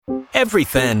Every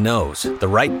fan knows the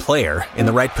right player in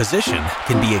the right position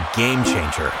can be a game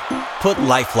changer. Put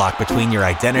LifeLock between your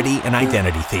identity and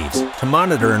identity thieves to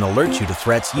monitor and alert you to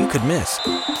threats you could miss.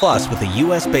 Plus, with a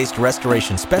U.S.-based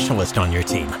restoration specialist on your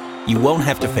team, you won't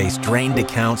have to face drained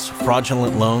accounts,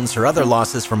 fraudulent loans, or other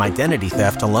losses from identity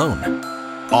theft alone.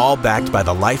 All backed by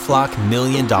the LifeLock $1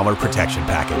 Million Protection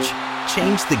Package.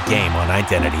 Change the game on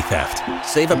identity theft.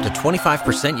 Save up to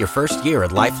 25% your first year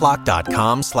at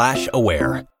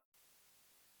LifeLock.com/aware.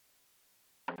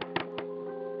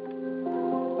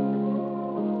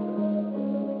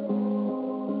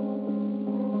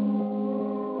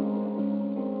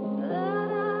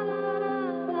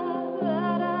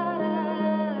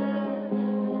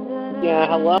 Yeah,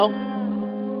 hello?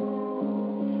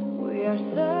 We are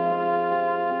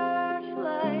searchlights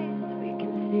we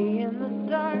can see in the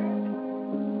dark.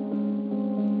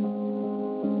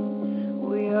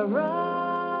 We are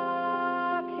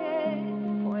rockets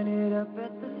pointed up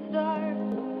at the stars.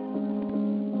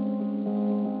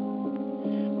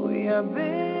 We are billions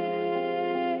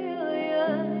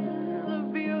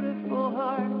of beautiful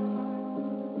hearts.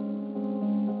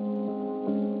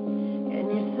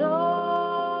 And you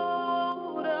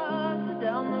sold us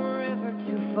down the river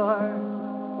too far.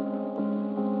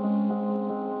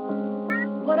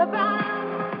 What about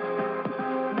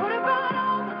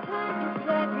all the time you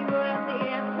said you had the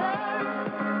answer?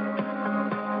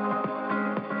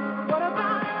 What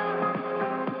about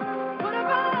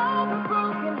all the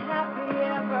broken happy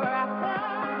ever after?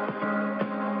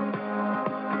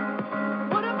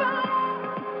 What about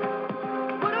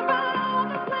all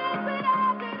the plans that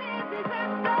ended in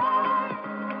disaster?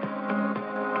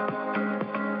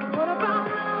 What about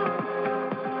trust?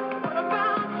 What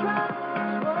about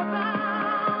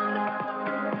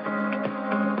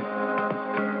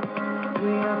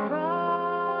we have problems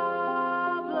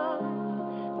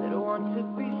that want to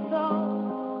be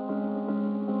solved.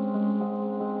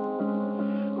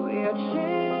 We are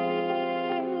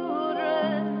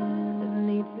children that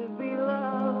need to be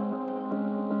loved.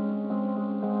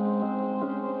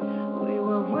 We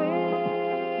were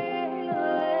willing,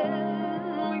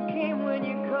 we came when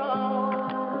you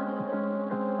called.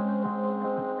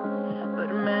 But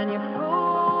man, you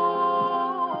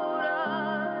fooled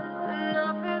us.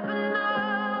 Enough is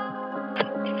enough.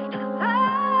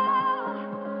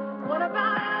 Oh, what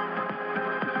about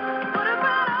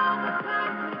all the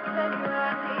times you said you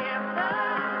had the answer?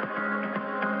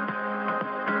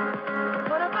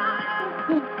 What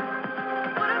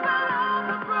about all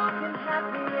the broken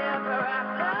happy ever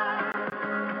after?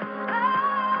 Oh,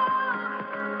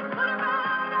 what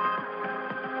about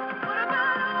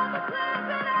all the plans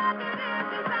that ended in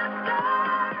disaster?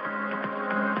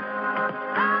 Oh,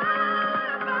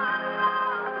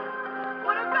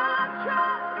 what about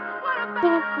trust? What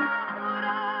about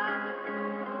us?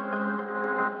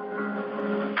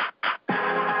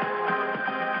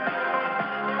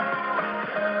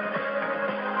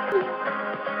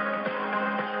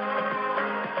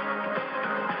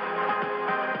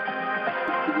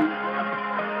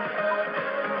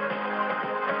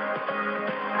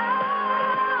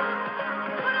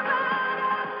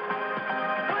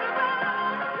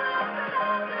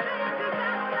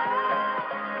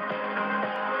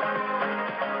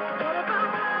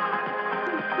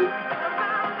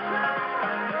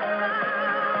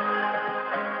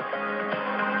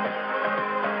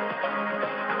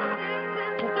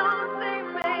 Don't they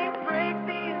may break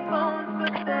these bones,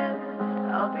 but then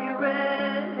I'll be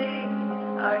ready.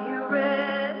 Are you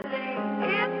ready?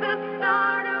 It's the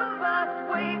start of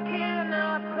us waking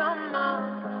up. Come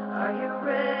on, are you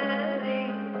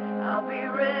ready? I'll be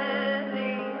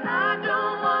ready. I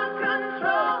don't want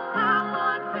control. I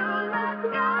want to let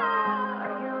go.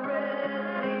 Are you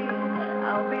ready?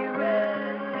 I'll be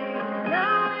ready.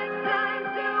 Now it's time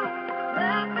to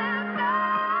let them know.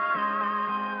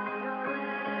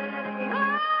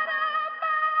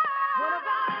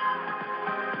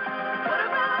 What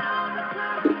about all the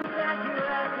times you said you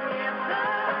had the answer?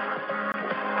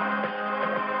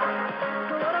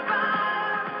 So what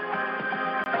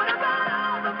about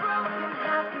all the broken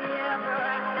happy ever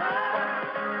after?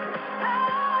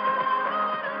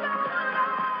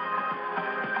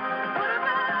 What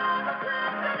about all the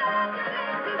plans that ended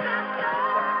in disaster?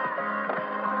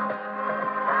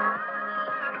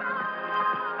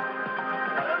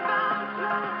 What about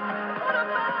trust? What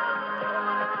about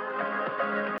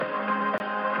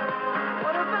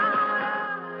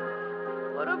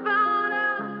What about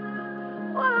us?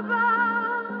 What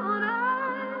about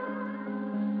us?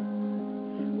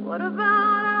 What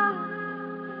about us?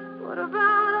 What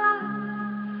about us?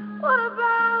 What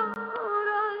about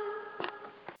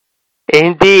us?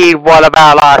 Indeed, what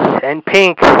about us? And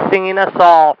Pink singing us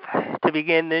off to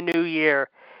begin the new year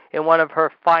in one of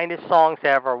her finest songs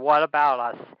ever, What About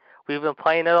Us? We've been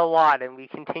playing it a lot, and we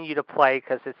continue to play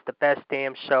because it's the best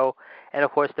damn show, and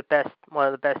of course one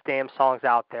of the best damn songs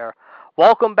out there.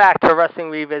 Welcome back to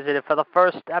Wrestling Revisited for the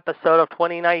first episode of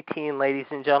 2019, ladies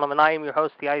and gentlemen. I am your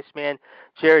host, the Iceman,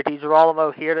 Jared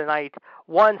DiGirolamo, here tonight,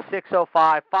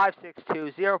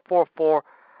 1-605-562-0444.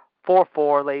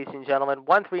 44, ladies and gentlemen,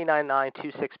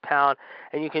 139926 £,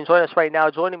 and you can join us right now.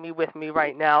 Joining me with me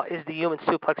right now is the Human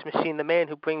Suplex Machine, the man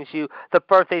who brings you the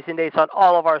birthdays and dates on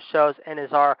all of our shows and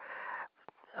is our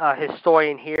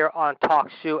historian here on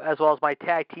Talk Shoe, as well as my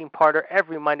tag team partner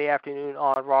every Monday afternoon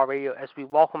on Raw Radio as we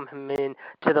welcome him in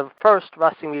to the first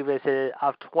Wrestling Revisited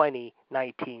of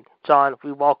 2019. John,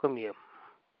 we welcome you.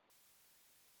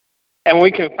 And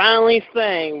we can finally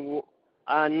say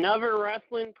another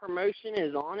wrestling promotion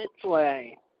is on its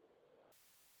way.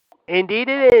 Indeed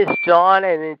it is, John,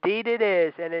 and indeed it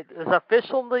is. And it was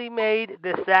officially made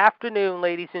this afternoon,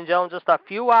 ladies and gentlemen, just a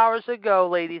few hours ago,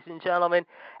 ladies and gentlemen,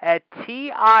 at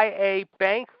TIA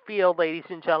Bank Field, ladies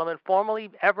and gentlemen, formerly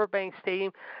Everbank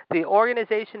Stadium. The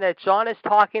organization that John is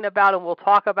talking about, and we'll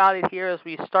talk about it here as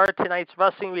we start tonight's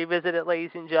Wrestling Revisited,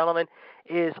 ladies and gentlemen,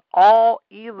 is All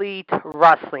Elite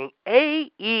Wrestling,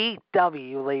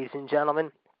 AEW, ladies and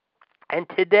gentlemen. And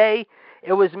today,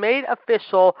 it was made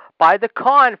official by the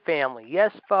Khan family.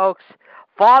 Yes, folks,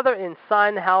 father and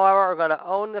son, however, are going to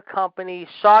own the company.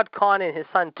 Shad Khan and his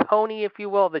son Tony, if you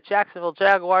will, the Jacksonville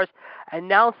Jaguars,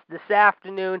 announced this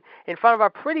afternoon in front of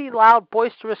a pretty loud,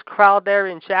 boisterous crowd there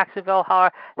in Jacksonville,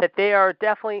 however, that they are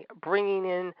definitely bringing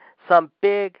in some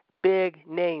big, big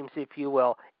names, if you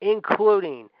will,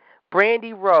 including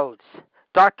Brandy Rhodes,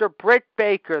 Dr. Britt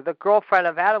Baker, the girlfriend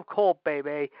of Adam Cole,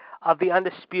 baby, of the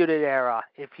Undisputed Era,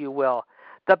 if you will.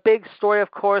 The big story, of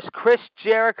course, Chris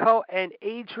Jericho and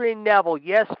Adrian Neville.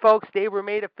 Yes, folks, they were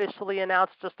made officially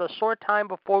announced just a short time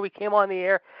before we came on the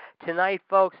air tonight,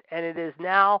 folks, and it is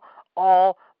now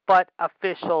all but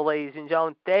official, ladies and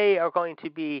gentlemen. They are going to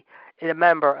be a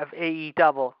member of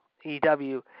AEW.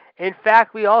 In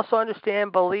fact, we also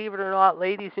understand, believe it or not,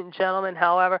 ladies and gentlemen,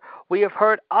 however, we have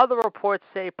heard other reports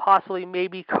say possibly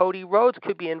maybe Cody Rhodes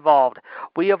could be involved.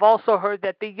 We have also heard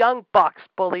that the Young Bucks,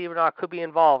 believe it or not, could be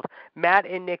involved. Matt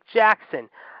and Nick Jackson.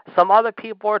 Some other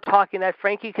people are talking that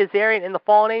Frankie Kazarian and the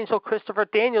Fallen Angel Christopher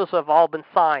Daniels have all been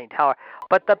signed, however.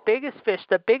 But the biggest fish,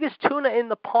 the biggest tuna in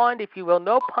the pond, if you will,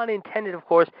 no pun intended, of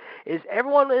course, is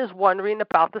everyone is wondering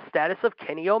about the status of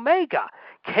Kenny Omega.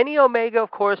 Kenny Omega,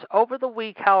 of course, over the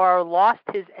week, however, lost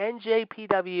his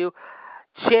NJPW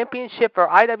championship or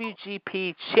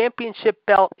IWGP championship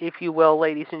belt, if you will,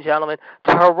 ladies and gentlemen,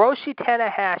 to Hiroshi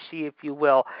Tanahashi, if you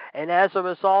will. And as a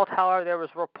result, however, there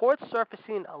was reports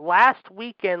surfacing last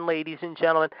weekend, ladies and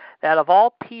gentlemen, that of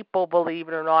all people, believe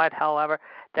it or not, however,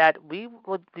 that we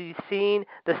would be seeing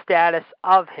the status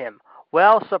of him.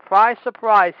 Well, surprise,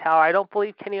 surprise, however, I don't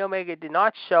believe Kenny Omega did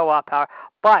not show up, however,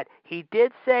 but he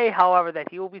did say, however, that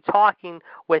he will be talking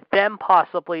with them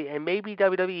possibly and maybe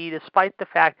WWE, despite the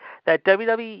fact that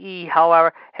WWE,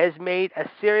 however, has made a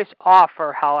serious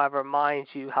offer, however, mind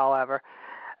you, however,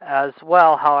 as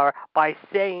well, however, by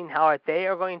saying, however, they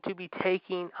are going to be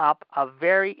taking up a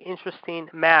very interesting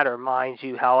matter, mind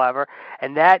you, however,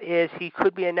 and that is he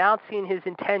could be announcing his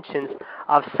intentions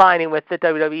of signing with the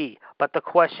WWE. But the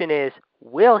question is,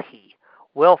 will he?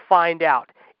 We'll find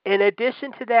out. In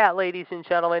addition to that, ladies and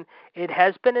gentlemen, it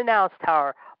has been announced,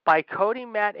 however, by Cody,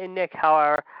 Matt, and Nick,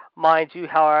 however, mind you,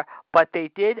 however, but they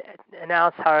did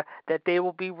announce, however, that they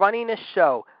will be running a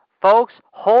show. Folks,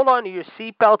 hold on to your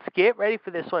seatbelts. Get ready for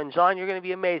this one. John, you're going to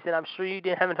be amazed, and I'm sure you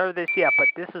haven't heard this yet, but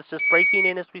this is just breaking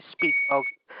in as we speak,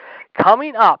 folks.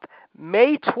 Coming up,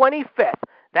 May 25th.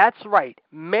 That's right,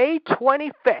 May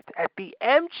 25th at the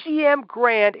MGM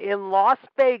Grand in Las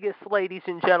Vegas, ladies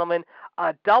and gentlemen.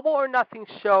 A Double or Nothing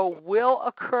show will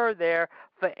occur there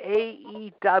for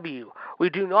AEW. We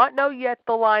do not know yet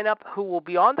the lineup, who will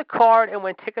be on the card, and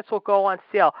when tickets will go on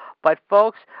sale. But,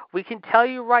 folks, we can tell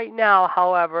you right now,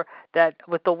 however, that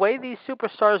with the way these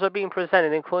superstars are being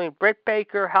presented, including Britt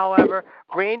Baker, however,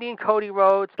 Brandy and Cody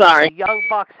Rhodes, the Young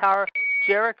Bucks, however,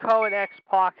 Jericho and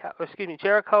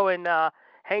Jericho and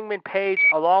Hangman Page,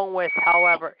 along with,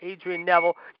 however, Adrian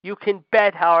Neville, you can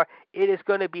bet, however, it is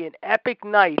going to be an epic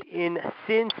night in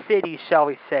Sin City, shall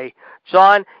we say.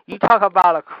 John, you talk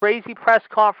about a crazy press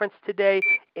conference today.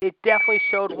 It definitely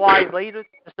showed why later,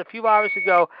 just a few hours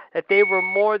ago, that they were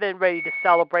more than ready to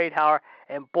celebrate, however,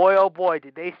 and boy, oh boy,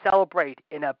 did they celebrate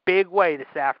in a big way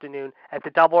this afternoon at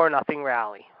the Double or Nothing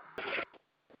rally.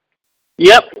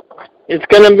 Yep, it's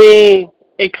going to be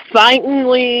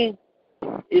excitingly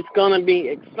It's going to be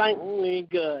excitingly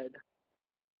good.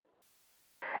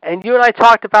 And you and I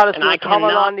talked about as And we were I coming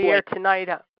cannot on the air wait. tonight.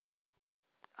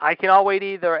 I cannot wait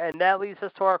either. And that leads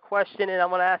us to our question, and I'm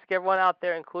going to ask everyone out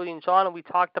there, including John, and we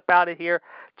talked about it here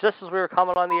just as we were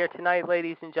coming on the air tonight,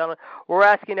 ladies and gentlemen. We're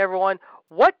asking everyone,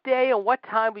 what day and what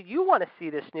time would you want to see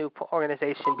this new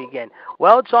organization begin?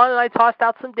 Well, John and I tossed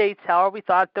out some dates. However, we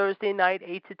thought Thursday night,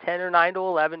 8 to 10 or 9 to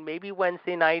 11, maybe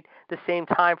Wednesday night, the same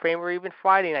time frame, or even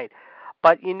Friday night.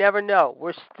 But you never know.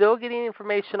 We're still getting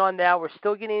information on that. We're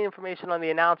still getting information on the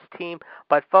announced team.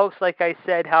 But, folks, like I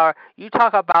said, Howard, you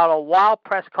talk about a wild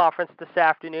press conference this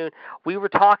afternoon. We were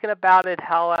talking about it,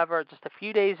 however, just a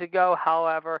few days ago,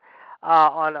 however,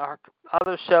 on our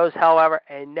other shows, however,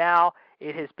 and now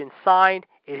it has been signed,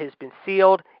 it has been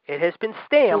sealed, it has been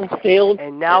stamped,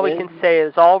 and now we can say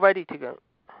it's all ready to go.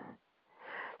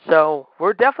 So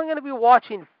we're definitely going to be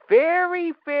watching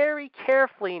very, very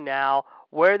carefully now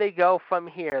where they go from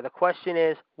here. The question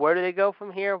is, where do they go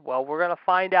from here? Well, we're going to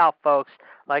find out, folks.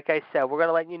 Like I said, we're going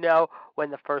to let you know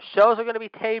when the first shows are going to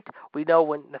be taped. We know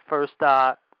when the first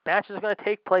matches are going to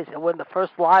take place and when the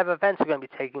first live events are going to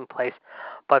be taking place.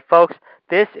 But, folks,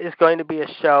 this is going to be a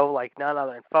show like none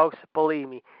other. And, folks, believe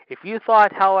me, if you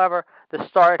thought, however, the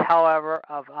start, however,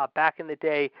 of back in the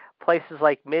day, places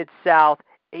like Mid-South,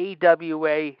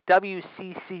 AWA,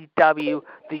 WCCW,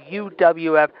 the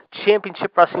UWF,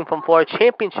 Championship Wrestling from Florida,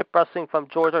 Championship Wrestling from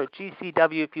Georgia, or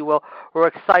GCW, if you will, were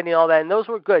exciting, all that. And those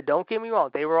were good. Don't get me wrong.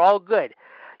 They were all good.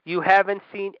 You haven't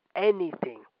seen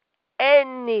anything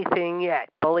yet.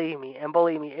 Believe me,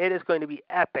 it is going to be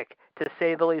epic, to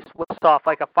say the least. Whipped off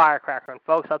like a firecracker. And,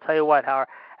 folks, I'll tell you what, Howard,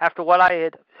 after what I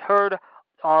had heard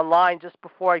online just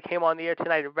before I came on the air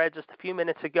tonight and read just a few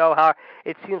minutes ago, how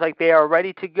it seems like they are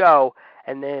ready to go,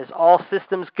 and there's all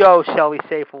systems go, shall we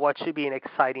say, for what should be an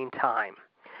exciting time.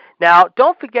 Now,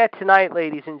 don't forget tonight,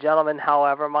 ladies and gentlemen,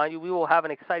 however, mind you, we will have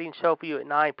an exciting show for you at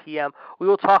 9 p.m. We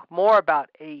will talk more about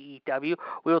AEW.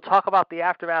 We will talk about the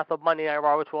aftermath of Monday Night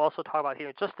Raw, which we'll also talk about here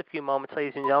in just a few moments,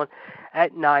 ladies and gentlemen,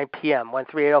 at 9 p.m.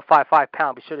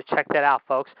 1380555#. Be sure to check that out,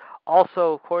 folks.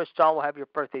 Also, of course, John will have your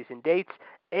birthdays and dates.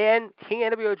 And King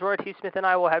NWO George T. Smith and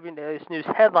I will have your latest news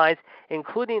headlines,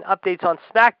 including updates on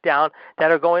SmackDown that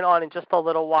are going on in just a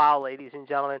little while, ladies and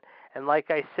gentlemen. And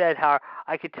like I said, how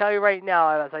I could tell you right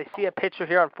now, as I see a picture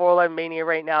here on 411 Mania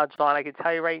right now, John, I can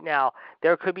tell you right now,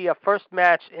 there could be a first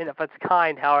match of its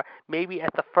kind, however, maybe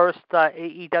at the first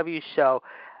AEW show,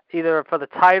 either for the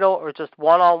title or just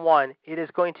one-on-one. It is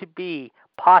going to be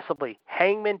possibly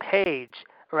Hangman Page,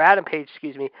 or Adam Page,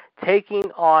 taking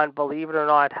on, believe it or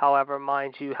not, however,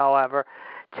 mind you, however,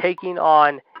 taking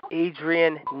on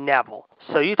Adrian Neville.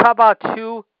 So you talk about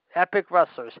two epic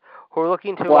wrestlers who are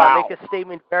looking to make a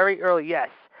statement very early. Yes,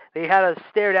 they had a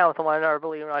stare down with one another,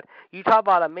 believe it or not. You talk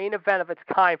about a main event of its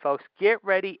kind, folks. Get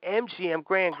ready, MGM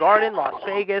Grand Garden, Las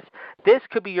Vegas. This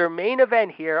could be your main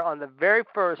event here on the very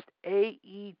first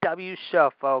AEW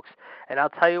show, folks. And I'll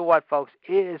tell you what, folks,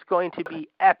 it is going to be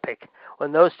epic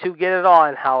when those two get it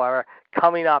on, however,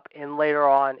 coming up later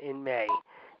on in May.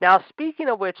 Now, speaking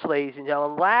of which, ladies and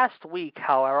gentlemen, last week,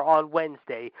 however, on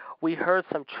Wednesday, we heard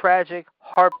some tragic,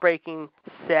 heartbreaking,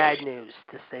 sad news,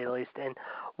 to say the least, and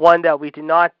one that we did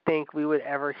not think we would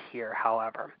ever hear,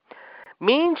 however.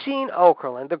 Mean Gene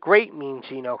Okerlund, the great Mean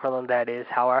Gene Okerlund, that is,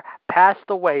 however, passed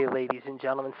away, ladies and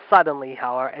gentlemen, suddenly,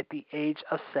 however, at the age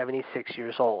of 76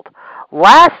 years old.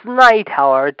 Last night,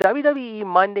 however, WWE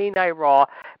Monday Night Raw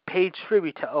paid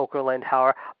tribute to Okerlund,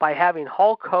 however, by having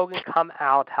Hulk Hogan come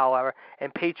out, however,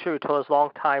 and pay tribute to his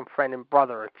longtime friend and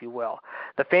brother, if you will.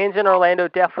 The fans in Orlando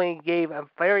definitely gave a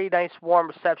very nice, warm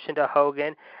reception to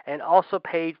Hogan and also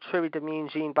paid tribute to Mean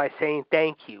Gene by saying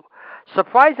thank you.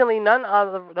 Surprisingly, no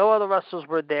other wrestlers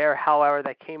were there, however,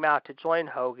 that came out to join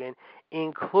Hogan,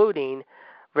 including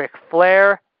Ric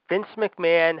Flair, Vince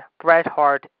McMahon, Bret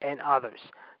Hart, and others.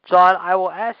 John, I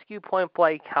will ask you point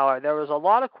blank, however, there was a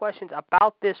lot of questions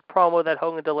about this promo that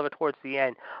Hogan delivered towards the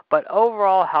end, but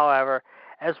overall, however,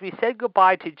 as we said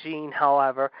goodbye to Gene,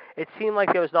 however, it seemed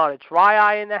like there was not a dry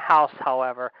eye in the house,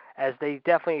 however, as they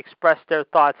definitely expressed their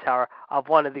thoughts, however, of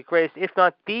one of the greatest, if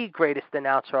not the greatest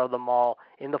announcer of them all,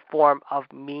 in the form of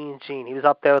Mean Gene. He was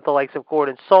up there with the likes of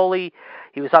Gordon Soley.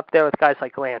 He was up there with guys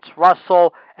like Lance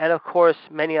Russell, and, of course,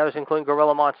 many others, including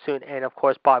Gorilla Monsoon, and, of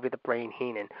course, Bobby the Brain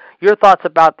Heenan. Your thoughts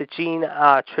about the Gene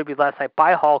tribute last night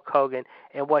by Hulk Hogan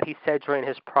and what he said during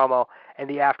his promo and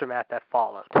the aftermath that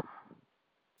followed?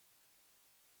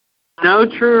 No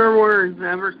truer words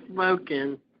ever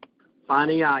spoken by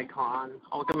the icon,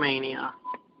 Hulkamania.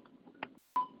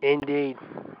 Indeed.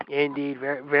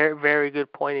 Very, very, very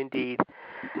good point indeed.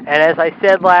 And as I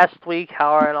said last week,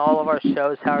 Howard, in all of our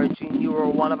shows, Howard, Gene, you were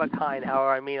one of a kind,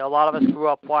 Howard. I mean, a lot of us grew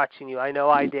up watching you. I know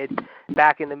I did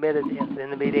back in the mid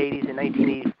 '80s in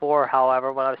 1984.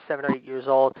 However, when I was 7 or 8 years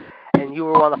old, and you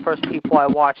were one of the first people I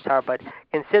watched, Howard. But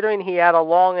considering he had a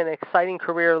long and exciting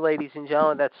career, ladies and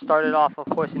gentlemen, that started off, of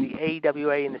course, in the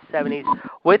AWA in the '70s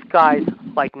with guys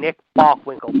like Nick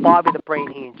Bockwinkel, Bobby the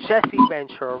Brain Heenan, Jesse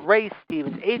Ventura, Ray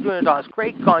Stevens, Adrian Adonis,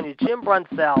 Greg Gagne, Jim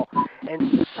Brunzell,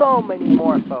 and so many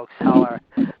more folks, however.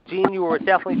 Gene, you were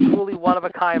definitely truly one of a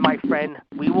kind, my friend.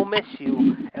 We will miss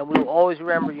you, and we will always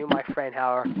remember you, my friend,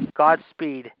 Howard.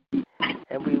 Godspeed,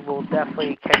 and we will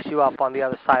definitely catch you up on the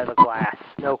other side of the glass.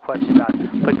 No question about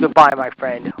it. But goodbye, my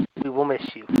friend. We will miss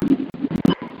you.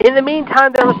 In the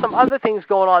meantime, there were some other things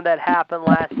going on that happened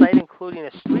last night, including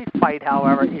a street fight,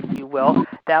 however, if you will,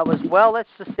 that was, well, let's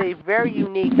just say very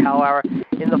unique, however,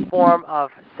 in the form of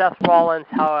Seth Rollins,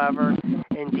 however,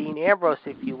 and Dean Ambrose,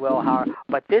 if you will, however.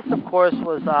 But this, of course,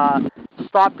 was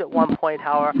stopped at one point,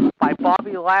 however, by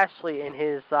Bobby Lashley and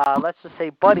his, let's just say,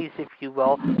 buddies, if you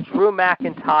will, Drew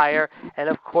McIntyre and,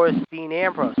 of course, Dean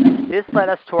Ambrose. This led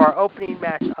us to our opening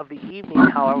match of the evening,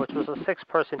 however, which was a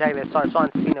six-person tag that saw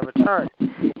John Cena return.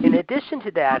 In addition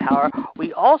to that, however,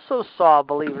 we also saw,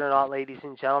 believe it or not, ladies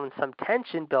and gentlemen, some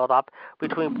tension build up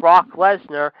between Brock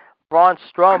Lesnar, Braun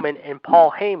Strowman, and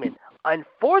Paul Heyman.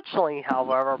 Unfortunately,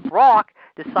 however, Brock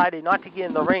decided not to get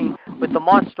in the ring with the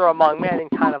monster among men and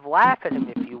kind of laugh at him,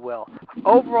 if you will.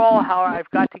 Overall, however, I've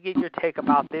got to get your take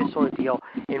about this ordeal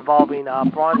involving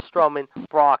Braun Strowman,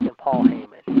 Brock, and Paul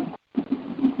Heyman.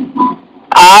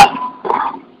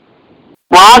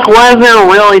 Brock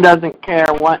Lesnar really doesn't care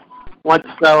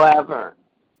whatsoever.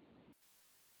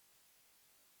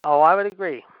 Oh, I would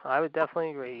agree. I would definitely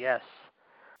agree, yes.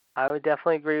 I would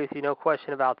definitely agree with you, no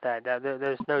question about that.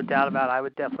 There's no doubt about it. I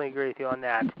would definitely agree with you on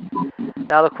that.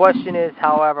 Now, the question is,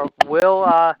 however, will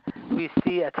we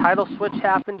see a title switch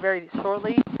happen very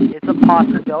shortly? It's a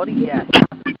possibility, yes.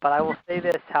 But I will say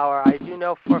this, however, I do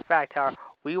know for a fact, however,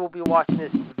 we will be watching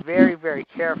this very, very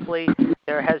carefully.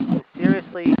 There has been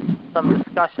seriously some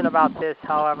discussion about this,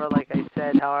 however, like I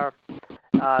said, however,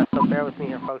 so bear with me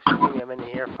here, folks. Just give me a minute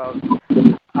here, folks.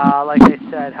 Like I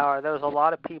said, however, there was a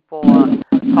lot of people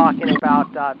talking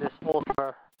about this whole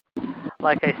tour.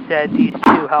 Like I said, these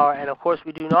two, however, and of course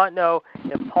we do not know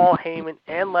if Paul Heyman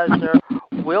and Lesnar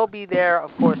will be there, of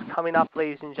course, coming up,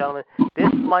 ladies and gentlemen, this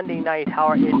Monday night,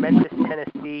 however, in Memphis,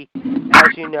 Tennessee.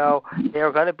 As you know, they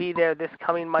are going to be there this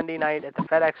coming Monday night at the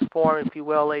FedEx Forum, if you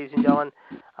will, ladies and gentlemen.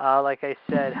 Like I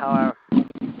said, however,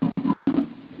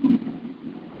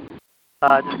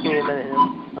 just give me a minute here.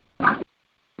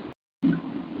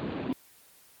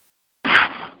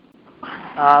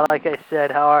 Like I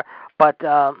said, however, but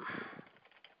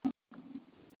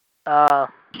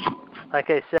like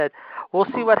I said, we'll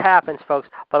see what happens, folks.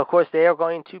 But of course, they are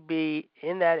going to be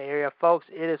in that area, folks.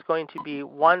 It is going to be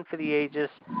one for the ages.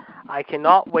 I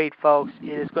cannot wait, folks.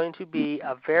 It is going to be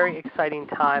a very exciting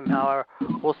time. However,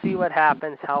 we'll see what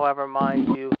happens. However,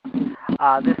 mind you,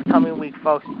 this coming week,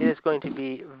 folks, it is going to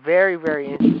be very, very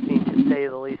interesting to say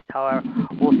the least. However,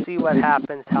 we'll see what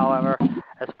happens. However,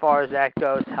 as far as that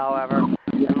goes. However,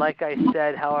 and like I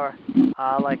said, however,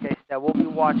 we'll be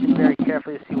watching very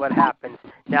carefully to see what happens.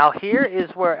 Now, here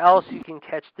is where else you can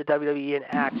catch the WWE in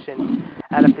action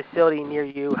at a facility near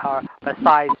you,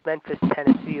 besides Memphis,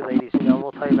 Tennessee, ladies and gentlemen.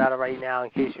 We'll tell you about it right now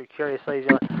in case you're curious, ladies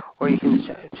and gentlemen, or you can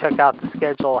check out the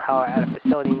schedule at a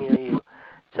facility near you.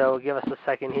 So give us a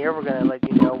second here. We're going to let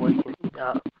you know where you can...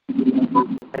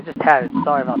 I just had it.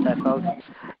 Sorry about that, folks.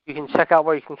 You can check out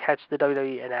where you can catch the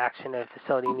WWE in action at a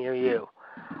facility near you.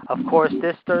 Of course,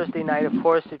 this Thursday night, of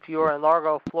course, if you are in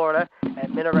Largo, Florida, at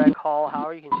Minaret Hall,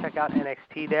 however, you can check out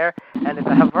NXT there. And at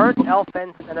the Havert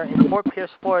Elfen Center in Fort Pierce,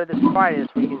 Florida, this Friday, is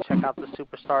where you can check out the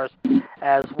Superstars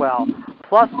as well.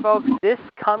 Plus, folks, this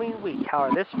coming week,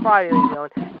 however, this Friday, ladies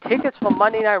and gentlemen, tickets for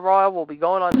Monday Night Raw will be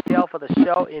going on sale for the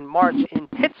show in March in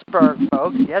Pittsburgh,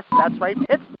 folks. Yes, that's right,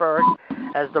 Pittsburgh,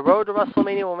 as the road to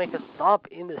WrestleMania will make a stop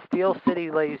in the Steel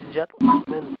City, ladies and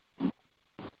gentlemen.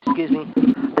 Excuse me,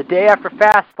 the day after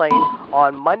Fastlane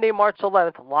on Monday, March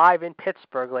 11th, live in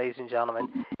Pittsburgh, ladies and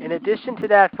gentlemen. In addition to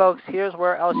that, folks, here's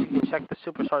where else you can check the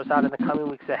Superstars out in the coming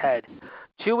weeks ahead.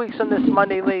 2 weeks from this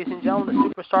Monday, ladies and gentlemen, the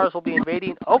Superstars will be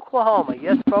invading Oklahoma.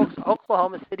 Yes, folks,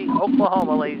 Oklahoma City,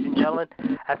 Oklahoma, ladies and gentlemen,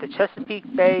 at the Chesapeake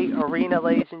Bay Arena,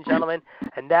 ladies and gentlemen.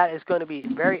 And that is going to be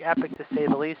very epic, to say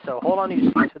the least. So hold on to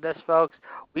your seats for this, folks.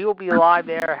 We will be live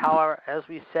there, however, as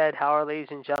we said, however, ladies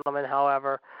and gentlemen,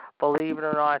 however, believe it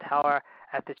or not, however,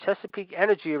 at the Chesapeake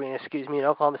Energy Arena, in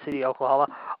Oklahoma City, Oklahoma.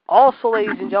 Also,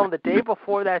 ladies and gentlemen, the day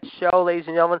before that show, ladies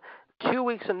and gentlemen, 2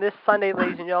 weeks from this Sunday,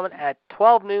 ladies and gentlemen, at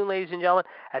 12 noon, ladies and gentlemen,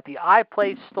 at the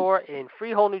iPlay store in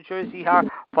Freehold, New Jersey,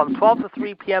 from 12 to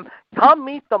 3 p.m. Come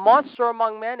meet the monster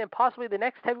among men and possibly the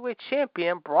next heavyweight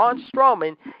champion, Braun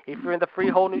Strowman, if you're in the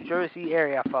Freehold, New Jersey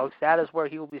area, folks. That is where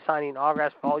he will be signing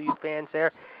autographs for all you fans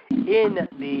there in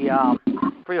the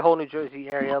Freehold, New Jersey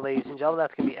area, ladies and gentlemen.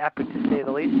 That's going to be epic to say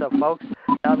the least. So, folks,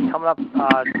 that'll be coming up,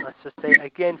 let's just say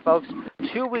again, folks,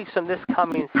 2 weeks from this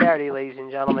coming Saturday, ladies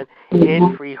and gentlemen,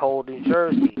 in Freehold, New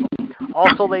Jersey.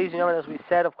 Also, ladies and gentlemen, as we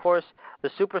said, of course, the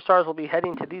superstars will be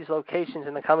heading to these locations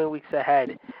in the coming weeks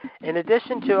ahead. In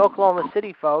addition to Oklahoma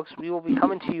City, folks, we will be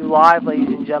coming to you live, ladies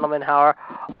and gentlemen,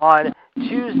 on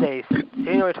Tuesday,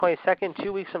 January 22nd,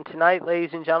 2 weeks from tonight, ladies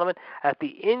and gentlemen, at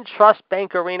the Intrust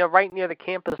Bank Arena right near the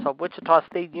campus of Wichita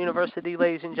State University,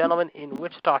 ladies and gentlemen, in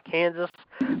Wichita, Kansas.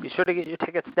 Be sure to get your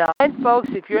tickets now. And, folks,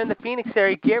 if you're in the Phoenix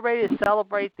area, get ready to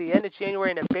celebrate the end of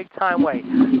January in a big-time way.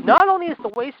 Not only is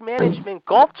the Waste Management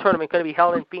Golf Tournament going to be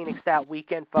held in Phoenix that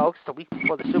weekend, folks, the week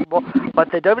before the Super Bowl,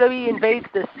 but the WWE invades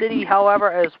the city,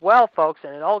 however, as well, folks,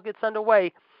 and it all gets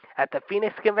underway at the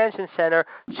Phoenix Convention Center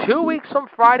 2 weeks from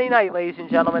Friday night, ladies and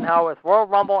gentlemen, with Royal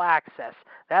Rumble Access.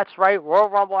 That's right, Royal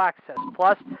Rumble Access.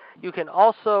 Plus, you can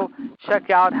also check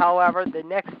out, however, the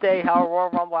next day, Royal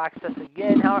Rumble Access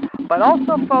again, but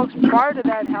also, folks, prior to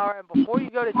that, and before you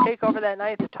go to take over that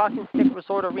night at the Talking Stick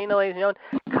Resort Arena, ladies and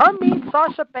gentlemen, come meet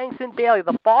Sasha Banks and Bailey.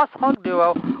 The Boss Hug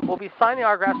Duo will be signing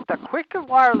autographs at the Quick and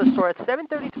Wireless Store at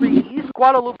 733 East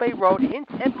Guadalupe Road in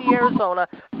Tempe, Arizona,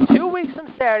 2 weeks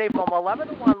from Saturday from 11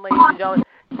 to 1, ladies and gentlemen,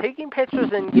 taking pictures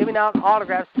and giving out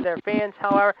autographs to their fans.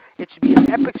 However, it should be an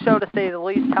epic show to say the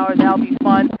least. That'll be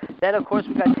fun. Then, of course,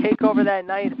 we got Takeover that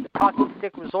night at the Talking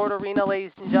Stick Resort Arena,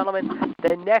 ladies and gentlemen.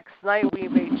 The next night, we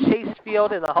made Chase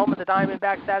Field in the home of the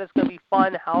Diamondbacks. That is going to be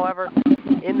fun, however,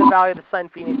 in the Valley of the Sun,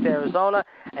 Phoenix, Arizona.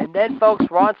 And then, folks,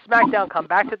 Raw and SmackDown come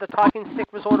back to the Talking Stick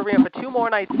Resort Arena for 2 more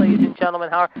nights, ladies and gentlemen,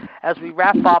 as we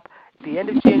wrap up the end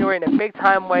of January in a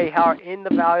big-time way, in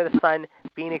the Valley of the Sun,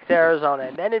 Phoenix, Arizona.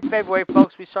 And then in February,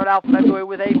 folks, we start out February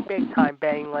with a big-time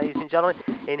bang, ladies and gentlemen.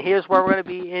 And here's where we're going to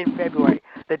be in February.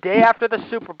 The day after the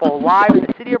Super Bowl, live in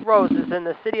the City of Roses, in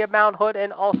the city of Mount Hood,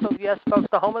 and also, yes, folks,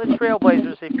 the home of the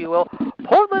Trailblazers, if you will,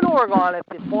 Portland, Oregon, at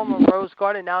the former Rose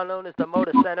Garden, now known as the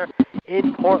Moda Center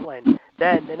in Portland.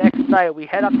 Then the next night, we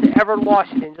head up to Everett,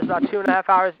 Washington, just about 2.5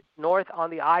 hours north on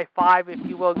the I-5, if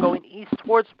you will, going east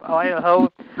towards Idaho,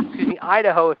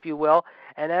 if you will.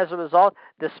 And as a result,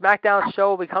 the SmackDown show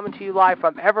will be coming to you live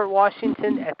from Everett,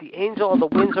 Washington at the Angel of the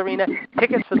Winds Arena.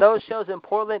 Tickets for those shows in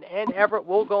Portland and Everett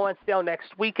will go on sale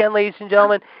next weekend, ladies and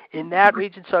gentlemen, in that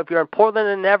region. So if you're in Portland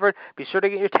and Everett, be sure to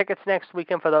get your tickets next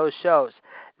weekend for those shows.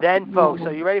 Then, folks,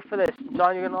 are you ready for this?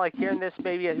 John, you're going to like hearing this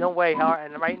maybe no way,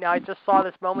 and right now I just saw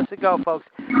this moments ago, folks.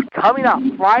 Coming up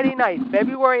Friday night,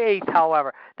 February 8th,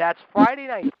 however. That's Friday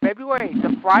night, February 8th,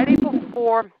 the Friday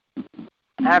before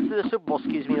after the Super Bowl,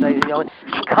 ladies and gentlemen.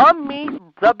 Come meet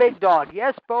the big dog.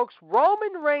 Yes, folks,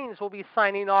 Roman Reigns will be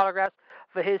signing autographs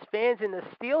for his fans in the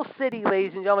Steel City,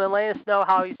 ladies and gentlemen, and letting us know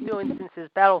how he's doing since his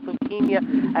battle with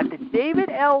leukemia at the David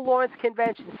L. Lawrence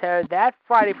Convention Center that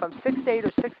Friday from 6 to 8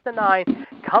 or 6 to 9.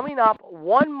 Coming up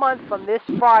 1 month from this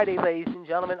Friday, ladies and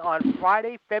gentlemen, on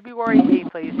Friday, February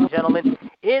 8th, ladies and gentlemen,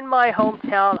 in my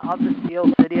hometown of the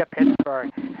Steel City of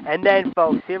Pittsburgh. And then,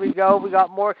 folks, here we go. We got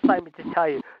more excitement to tell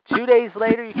you. 2 days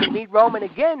later, you can meet Roman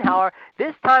again, however,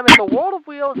 this time at the World of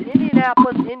Wheels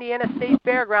Indianapolis, Indiana State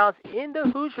Fairgrounds in the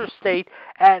Hoosier State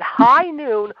at high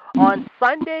noon on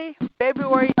Sunday,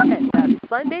 February 10th. That's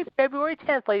Sunday, February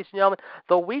 10th, ladies and gentlemen,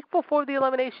 the week before the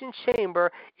Elimination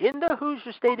Chamber in the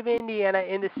Hoosier State of Indiana,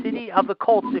 in the city of the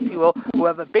Colts, if you will, who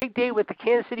have a big date with the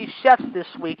Kansas City Chiefs this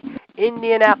week,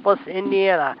 Indianapolis,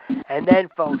 Indiana. And then,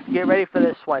 folks, get ready for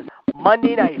this one.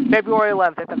 Monday night, February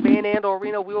 11th, at the Van Andel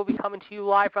Arena, we will be coming to you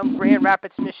live from Grand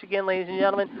Rapids, Michigan, ladies and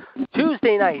gentlemen.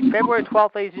 Tuesday night, February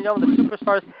 12th, ladies and gentlemen, the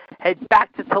Superstars head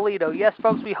back to Toledo. Yes,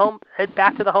 folks, we head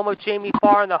back to the home of Jamie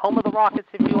Farr and the home of the Rockets,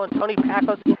 if you will, and Tony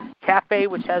Pacos Cafe,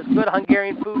 which has good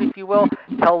Hungarian food, if you will,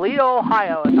 Toledo,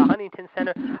 Ohio, at the Huntington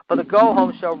Center for the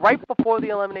go-home show right before the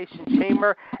Elimination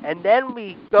Chamber. And then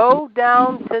we go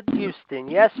down to Houston.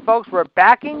 Yes, folks, we're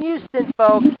back in Houston,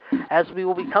 folks, as we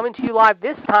will be coming to you live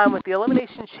this time with the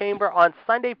Elimination Chamber on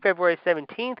Sunday, February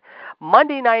 17th.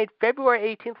 Monday night,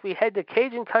 February 18th, we head to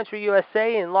Cajun Country,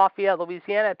 USA in Lafayette,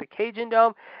 Louisiana at the Cajun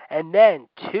Dome. And then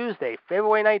Tuesday,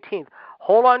 February 19th,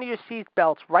 hold on to your seat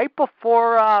belts right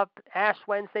before Ash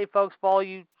Wednesday, folks, for all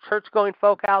you church-going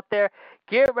folk out there.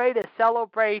 Get ready to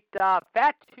celebrate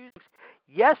Fat Tuesday.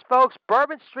 Yes, folks,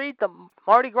 Bourbon Street, the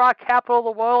Mardi Gras capital of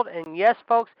the world. And yes,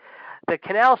 folks, the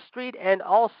Canal Street and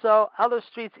also other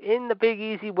streets in the Big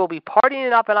Easy will be partying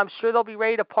it up, and I'm sure they'll be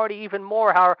ready to party even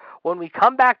more. However, when we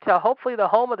come back to hopefully the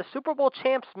home of the Super Bowl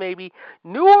champs, maybe,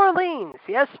 New Orleans.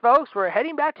 Yes, folks, we're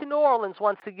heading back to New Orleans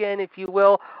once again, if you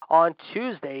will, on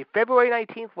Tuesday, February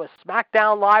 19th with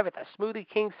SmackDown Live at the Smoothie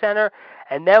King Center,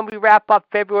 and then we wrap up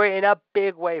February in a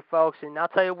big way, folks, and I'll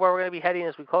tell you where we're going to be heading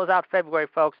as we close out February,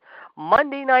 folks.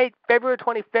 Monday night, February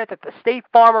 25th at the State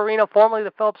Farm Arena, formerly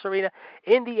the Phillips Arena,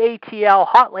 in the ATL,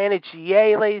 Hotlanta,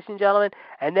 GA, ladies and gentlemen,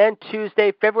 and then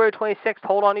Tuesday, February 26th,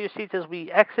 hold on to your seats as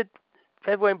we exit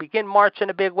February and begin March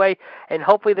in a big way, and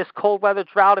hopefully this cold weather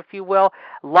drought, if you will,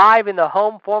 live in the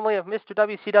home formerly of Mr.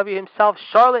 WCW himself,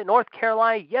 Charlotte, North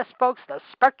Carolina. Yes, folks, the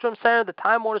Spectrum Center, the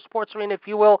Time Warner Sports Arena, if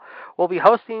you will be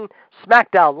hosting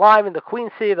SmackDown live in the Queen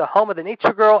City, the home of the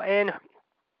Nature Girl and,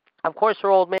 of course, her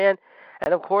old man.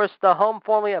 And, of course, the home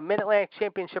formerly of Mid-Atlantic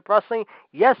Championship Wrestling.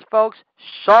 Yes, folks,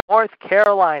 Charlotte, North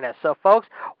Carolina. So, folks,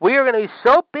 we are going to be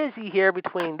so busy here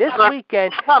between this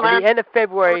weekend and the end of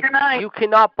February, you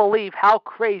cannot believe how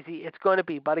crazy it's going to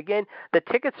be. But, again, the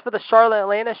tickets for the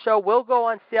Charlotte-Atlanta show will go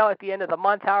on sale at the end of the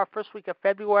month, our first week of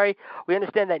February. We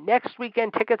understand that next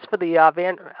weekend tickets for the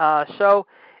show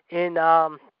in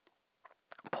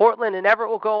Portland and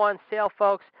Everett will go on sale,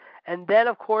 folks. And then,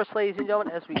 of course, ladies and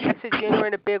gentlemen, as we exit January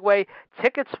in a big way,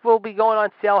 tickets will be going on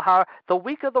sale, however, the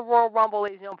week of the Royal Rumble,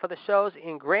 ladies and gentlemen, for the shows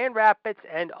in Grand Rapids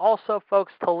and also,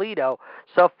 folks, Toledo.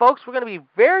 So, folks, we're going to be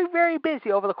very, very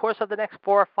busy over the course of the next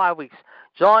 4 or 5 weeks.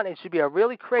 John, it should be a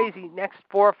really crazy next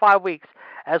 4 or 5 weeks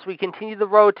as we continue the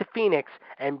road to Phoenix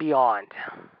and beyond.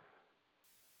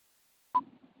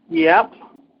 Yep.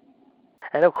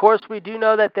 And, of course, we do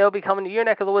know that they'll be coming to your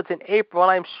neck of the woods in April, and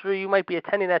I'm sure you might be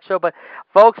attending that show. But,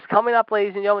 folks, coming up,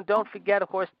 ladies and gentlemen, don't forget, of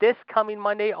course, this coming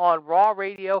Monday on Raw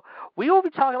Radio, we will be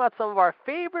talking about some of our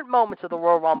favorite moments of the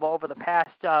Royal Rumble over the past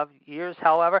years,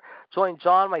 however. Join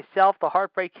John, myself, the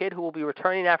Heartbreak Kid, who will be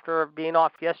returning after being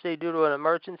off yesterday due to an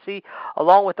emergency,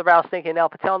 along with the Rattlesnake and El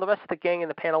Patel, and the rest of the gang in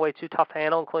the panel way too tough to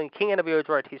handle, including King NWO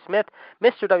George T. Smith,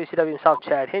 Mr. WCW himself,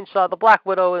 Chad Hinshaw, the Black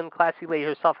Widow and Classy Lady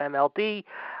herself, MLD,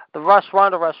 the Rush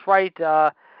Ronda Rush Wright,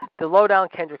 the Lowdown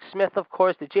Kendrick Smith, of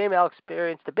course, the JML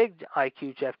Experience, the Big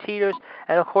IQ Jeff Teeters,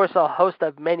 and, of course, a host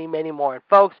of many, many more. And,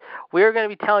 folks, we're going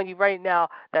to be telling you right now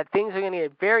that things are going to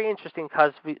get very interesting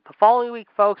because the following week,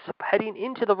 folks, heading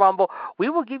into the Rumble, we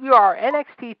will give you our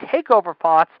NXT TakeOver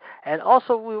thoughts, and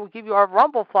also we will give you our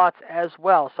Rumble thoughts as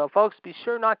well. So, folks, be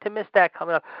sure not to miss that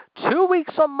coming up 2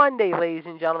 weeks on Monday, ladies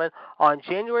and gentlemen, on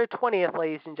January 20th,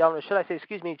 ladies and gentlemen,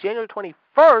 January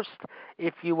 21st,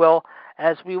 if you will,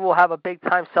 as we will have a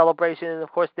big-time celebration. And,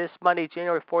 of course, this Monday,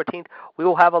 January 14th, we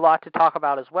will have a lot to talk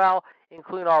about as well,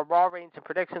 including our Raw ratings and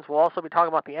predictions. We'll also be talking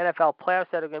about the NFL playoffs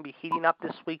that are going to be heating up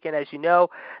this weekend. As you know,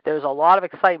 there's a lot of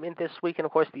excitement this week. And,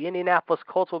 of course, the Indianapolis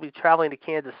Colts will be traveling to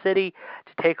Kansas City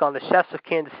to take on the Chefs of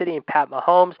Kansas City and Pat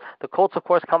Mahomes. The Colts, of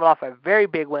course, coming off a very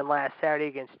big win last Saturday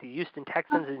against the Houston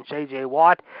Texans and J.J.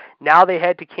 Watt. Now they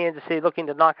head to Kansas City looking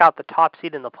to knock out the top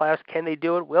seed in the playoffs. Can they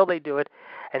do it? Will they do it?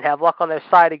 And have luck on their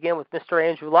side again with Mr.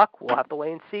 Andrew Luck? We'll have to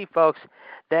wait and see, folks.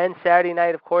 Then Saturday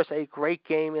night, of course, a great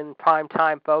game in prime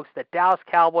time, folks. The Dallas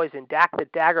Cowboys and Dak the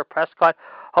Dagger Prescott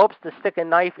hopes to stick a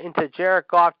knife into Jared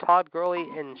Goff, Todd Gurley,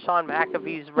 and Sean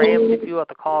McAfee's Rams, if you will, at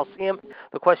the Coliseum.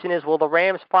 The question is, will the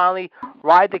Rams finally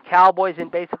ride the Cowboys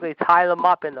and basically tie them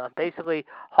up and basically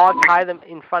hog-tie them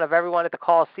in front of everyone at the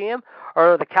Coliseum?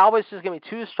 Or are the Cowboys just going to be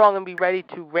too strong and be ready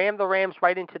to ram the Rams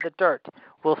right into the dirt?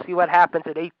 We'll see what happens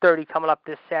at 8:30 coming up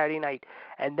this Saturday night.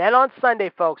 And then on Sunday,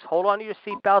 folks, hold on to your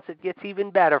seatbelts. It gets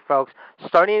even better, folks.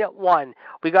 Starting at 1,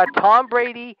 we got Tom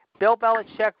Brady, Bill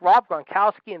Belichick, Rob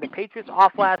Gronkowski, and the Patriots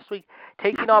off last week,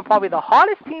 taking on probably the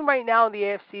hottest team right now in the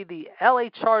AFC, the LA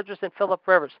Chargers and Phillip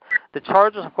Rivers. The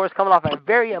Chargers, of course, coming off a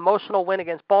very emotional win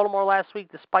against Baltimore last week,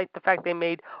 despite the fact they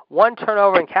made one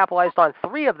turnover and capitalized on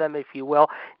 3 of them, if you will.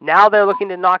 Now they're looking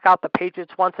to knock out the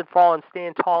Patriots once and for all and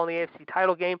stand tall in the AFC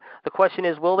title game. The question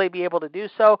is, will they be able to do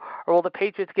so, or will the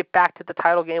Patriots get back to the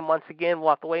title game once again? We'll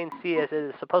have to wait and see, as it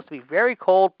is supposed to be very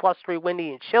cold, +3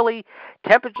 windy and chilly.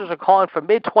 Temperatures are calling for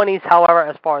mid-20s. However,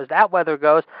 as far as that weather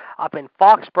goes, up in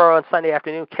Foxborough on Sunday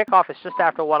afternoon, kickoff is just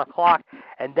after 1 o'clock.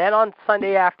 And then on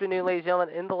Sunday afternoon, ladies and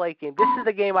gentlemen, in the late game, this is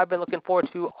the game I've been looking forward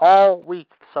to all week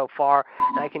so far.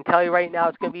 And I can tell you right now,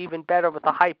 it's going to be even better with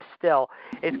the hype still.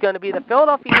 It's going to be the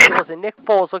Philadelphia Eagles and Nick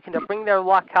Foles looking to bring their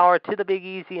luck hour to the Big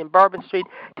Easy in Bourbon Street,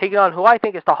 taking on who I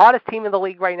think is the hottest team in the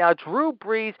league right now, Drew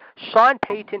Brees, Sean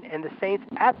Payton, and the Saints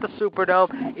at the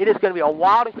Superdome. It is going to be a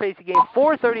wild and crazy game.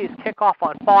 4:30 is kickoff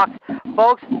on Fox.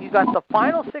 Folks, you got the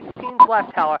final 6 teams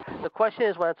left, however. The question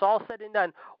is, when it's all said said and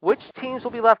done, which teams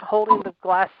will be left holding the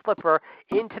glass slipper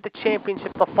into the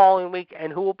championship the following week,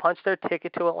 and who will punch their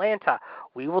ticket to Atlanta.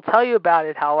 We will tell you about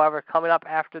it, however, coming up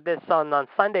after this on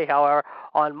Sunday, however,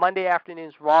 on Monday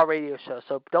afternoon's Raw radio show.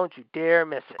 So don't you dare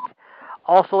miss it.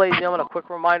 Also, ladies and gentlemen, a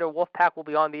quick reminder, Wolfpack will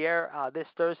be on the air this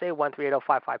Thursday,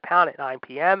 138-055-POUND at 9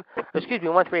 p.m. Excuse me,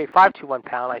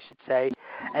 138-521-POUND, I should say.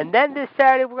 And then this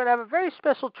Saturday, we're going to have a very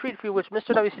special treat for you, which Mr.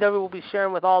 WCW will be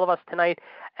sharing with all of us tonight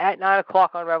at 9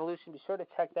 o'clock on Revolution. Be sure to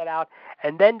check that out.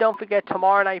 And then don't forget,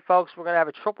 tomorrow night, folks, we're going to have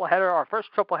a triple header, our first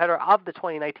triple header of the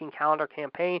 2019 calendar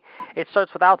campaign. It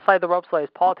starts with Outside the Ropes,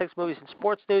 latest politics, movies, and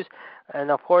sports news. And,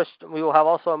 of course, we will have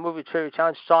also a movie trivia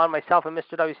challenge. John, myself, and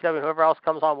Mr. WCW, whoever else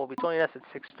comes on, will be joining us at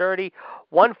 6:30,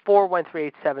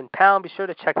 14138-7-POUND. Be sure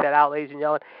to check that out, ladies and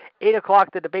gentlemen. 8 o'clock,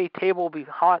 the debate table will be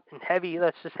hot and heavy,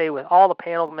 let's just say, with all the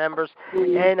panel members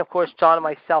and, of course, John and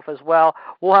myself as well.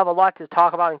 We'll have a lot to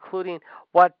talk about, including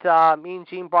what me and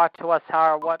Gene brought to us,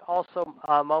 what also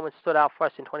moments stood out for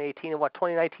us in 2018 and what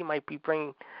 2019 might be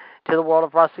bringing to the world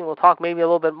of wrestling. We'll talk maybe a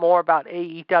little bit more about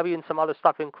AEW and some other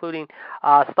stuff, including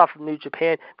stuff from New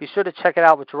Japan. Be sure to check it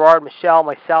out with Gerard, Michelle,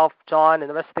 myself, John, and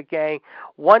the rest of the gang.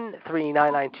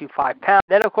 1399255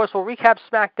 Then, of course, we'll recap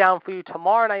SmackDown for you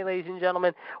tomorrow night, ladies and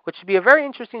gentlemen, which should be a very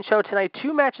interesting show tonight.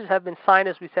 2 matches have been signed,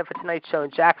 as we said, for tonight's show in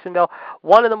Jacksonville.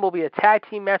 One of them will be a tag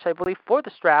team match, I believe, for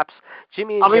the straps.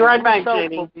 Jimmy and I'll be right back,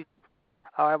 Jamie.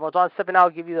 All right, well, John Steppen, I'll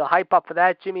give you the hype up for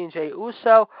that. Jimmy and Jay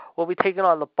Uso will be taking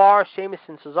on the Bar, Sheamus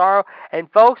and Cesaro.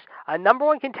 And, folks, a number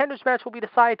 1 contenders match will be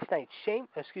decided tonight.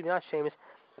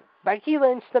 Becky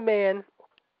Lynch, the man,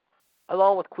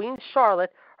 along with Queen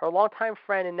Charlotte, her longtime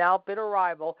friend and now bitter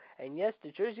rival, and yes,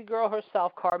 the Jersey girl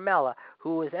herself, Carmella,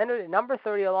 who is entered at number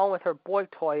 30 along with her boy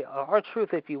toy, R-Truth,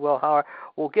 if you will, however,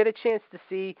 will get a chance to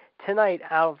see tonight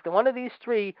out of one of these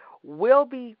 3 will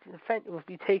be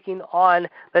taking on,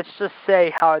 let's just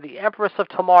say, the Empress of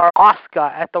Tomorrow,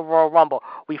 Asuka, at the Royal Rumble.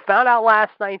 We found out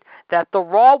last night that the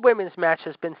Raw Women's match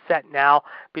has been set now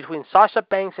between Sasha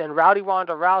Banks and Rowdy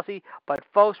Ronda Rousey. But,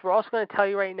 folks, we're also going to tell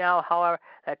you right now, however,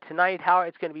 that tonight,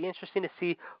 it's going to be interesting to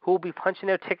see who will be punching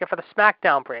their ticket for the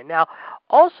SmackDown brand. Now,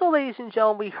 also, ladies and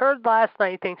gentlemen, we heard last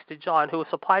night, thanks to John, who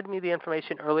supplied me the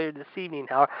information earlier this evening,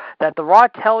 however, that the Raw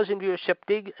television viewership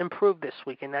did improve this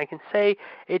week, and I can say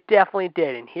it definitely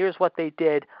did. And here's what they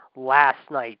did last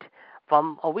night.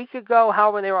 From a week ago,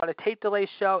 however, when they were on a tape delay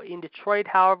show in Detroit,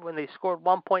 however, when they scored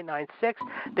 1.96,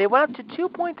 they went up to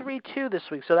 2.32 this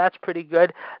week, so that's pretty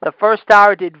good. The first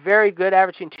hour did very good,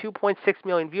 averaging 2.6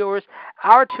 million viewers.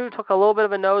 Hour 2 took a little bit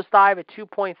of a nosedive at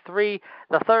 2.3.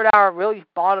 The third hour really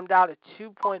bottomed out at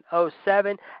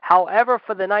 2.07. However,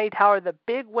 for the night, however, the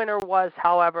big winner was,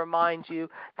 however, mind you,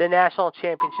 the national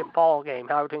championship ball game,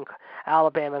 however, between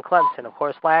Alabama and Clemson. Of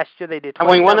course, last year they did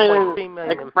 27.3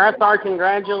 million. Express our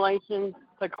congratulations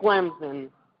to Clemson.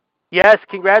 Yes,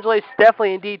 congratulations,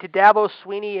 definitely indeed, to Dabo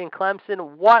Sweeney and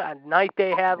Clemson. What a night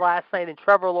they had last night, and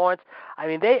Trevor Lawrence. I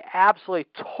mean, they absolutely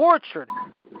tortured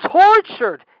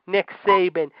Nick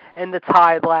Saban and the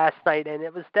Tide last night, and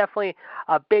it was definitely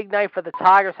a big night for the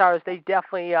Tigers. However, they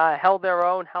definitely held their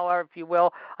own, however, if you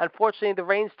will. Unfortunately, the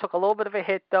Reigns took a little bit of a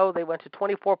hit, though. They went to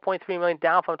 $24.3 million,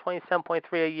 down from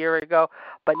 $27.3 a year ago.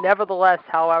 But nevertheless,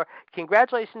 however,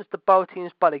 congratulations to both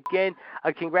teams. But again,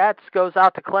 a congrats goes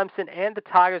out to Clemson and the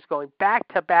Tigers going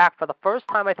back-to-back for the first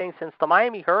time, I think, since the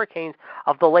Miami Hurricanes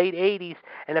of the late 80s.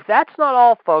 And if that's not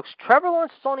all, folks, Trevor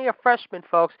Lawrence is only a freshman,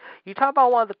 folks. You talk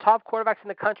about one of the top quarterbacks in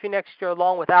the country next year,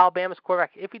 along with Alabama's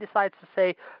quarterback. If he decides to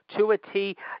say to a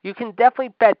T, you can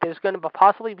definitely bet there's going to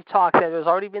possibly be talk that there's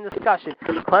already been discussion.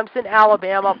 Clemson,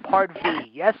 Alabama, Part V.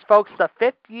 Yes, folks, the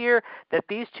 5th year that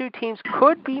these 2 teams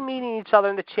could be meeting each other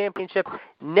in the championship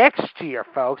next year,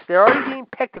 folks. They're already being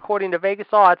picked, according to Vegas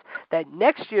odds, that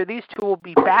next year these 2 will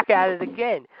be back at it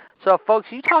again. So, folks,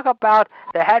 you talk about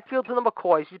the Hatfields and the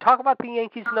McCoys. You talk about the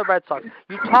Yankees and the Red Sox.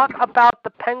 You talk about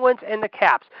the Penguins and the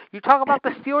Caps. You talk about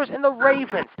the Steelers and the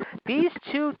Ravens. These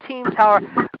 2 teams,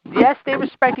 however, yes, they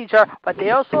respect each other, but they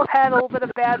also have had a little bit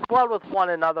of bad blood with one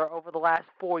another over the last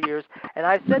 4 years. And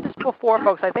I've said this before,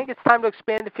 folks. I think it's time to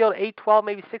expand the field, 8, 12,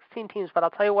 maybe 16 teams. But I'll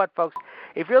tell you what, folks,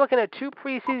 if you're looking at 2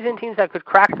 preseason teams that could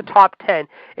crack the top 10,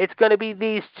 it's going to be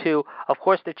these 2. Of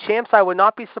course, the champs, I would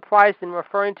not be surprised in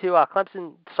referring to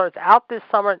Clemson starts out this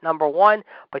summer at number 1,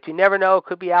 but you never know. It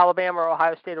could be Alabama or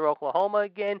Ohio State or Oklahoma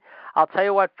again. I'll tell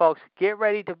you what, folks, get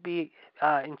ready to be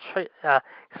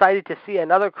excited to see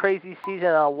another crazy season,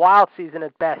 a wild season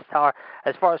at best,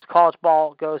 as far as college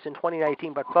ball goes in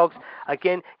 2019. But, folks,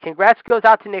 again, congrats goes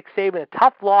out to Nick Saban. A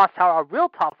tough loss, a real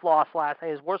tough loss last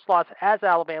night, his worst loss as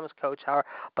Alabama's coach,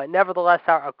 but nevertheless,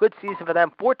 a good season for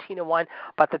them, 14-1.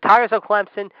 But the Tigers of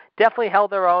Clemson definitely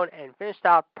held their own and finished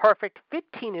out perfect,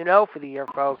 15-0 for the year,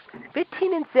 folks.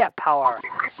 15-0, however.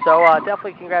 So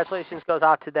definitely congratulations goes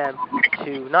out to them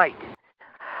tonight.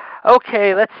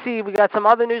 Okay, let's see. We got some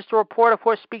other news to report. Of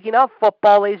course, speaking of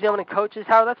football, ladies and gentlemen, and coaches,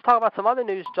 let's talk about some other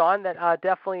news, John, that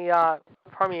definitely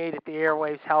permeated the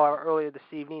airwaves, earlier this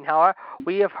evening.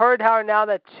 We have heard, now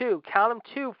that count them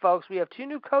two, folks, we have two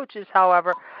new coaches,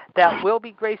 that will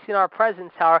be gracing our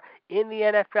presence, in the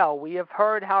NFL. We have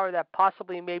heard, that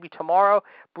possibly maybe tomorrow,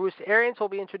 Bruce Arians will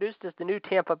be introduced as the new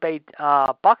Tampa Bay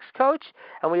Bucks coach,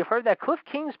 and we have heard that Cliff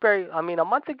Kingsbury, a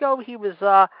month ago, he was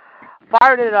fired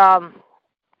at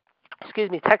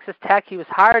Texas Tech. He was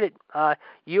hired at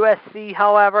USC,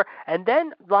 and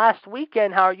then last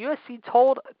weekend, USC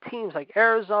told teams like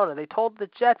Arizona, they told the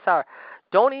Jets,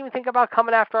 don't even think about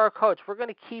coming after our coach. We're going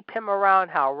to keep him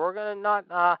around, We're going to not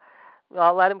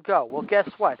let him go. Well, guess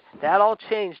what? That all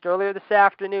changed earlier this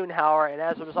afternoon, and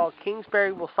as a result,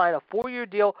 Kingsbury will sign a 4-year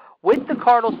deal with the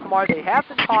Cardinals tomorrow. They have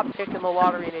the top pick in the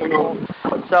lottery in April,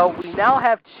 so we now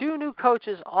have two new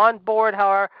coaches on board,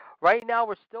 Right now,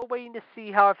 we're still waiting to see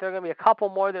if there are going to be a couple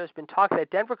more. There's been talk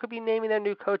that Denver could be naming their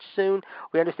new coach soon.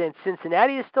 We understand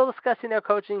Cincinnati is still discussing their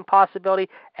coaching possibility,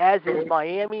 as is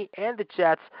Miami and the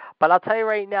Jets. But I'll tell you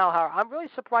right now, I'm really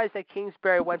surprised that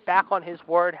Kingsbury went back on his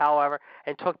word,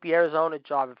 and took the Arizona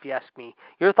job, if you ask me.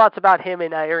 Your thoughts about him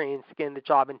and Arians getting the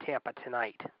job in Tampa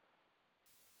tonight?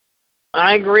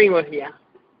 I agree with you.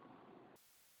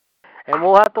 And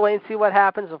we'll have to wait and see what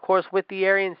happens. Of course, with the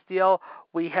Arians deal,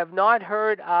 we have not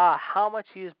heard how much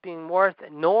he is being worth,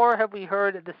 nor have we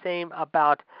heard the same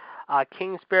about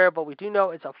Kingsbury. But we do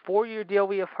know it's a 4-year deal.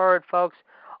 We have heard, folks,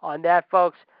 on that,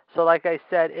 folks. So, like I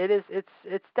said,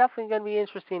 it's definitely going to be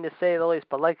interesting to say the least.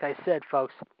 But like I said,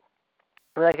 folks,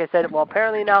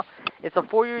 apparently now it's a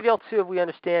 4-year deal too. We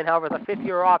understand, however, the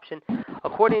 5th-year option.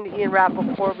 According to Ian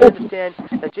Rappaport, we understand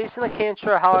that Jason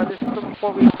LeCantre, this is the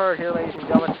report we've heard here, ladies and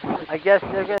gentlemen. I guess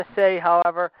they're going to say,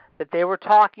 however, that they were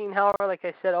talking, like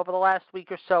I said, over the last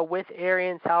week or so with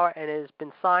Arians, and it has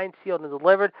been signed, sealed, and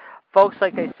delivered. Folks,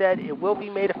 like I said, it will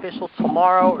be made official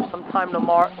tomorrow or sometime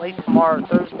tomorrow, late tomorrow or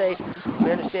Thursday.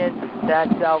 We understand that a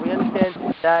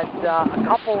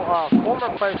couple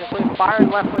former players, including Byron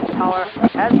Leftwich,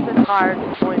 has been hired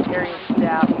to join Arians'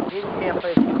 staff in Tampa,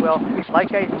 if you will.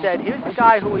 Like I said, here's a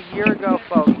guy who a year ago,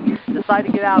 folks, decided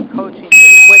to get out of coaching and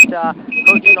quit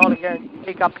coaching altogether and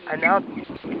take up announcing.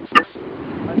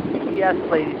 Yes,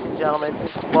 ladies and gentlemen.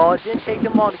 Well, it didn't take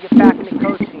him long to get back into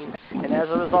coaching, and as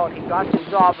a result, he got the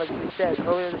job, as we said,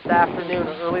 earlier this afternoon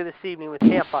or earlier this evening with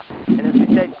Tampa. And as we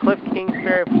said, Cliff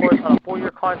Kingsbury, of course, on a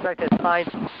 4-year contract, has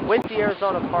signed with the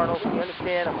Arizona Cardinals. We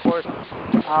understand, of course,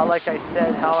 like I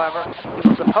said, however, he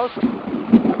was supposed to be the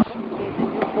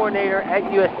new coordinator at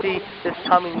USC this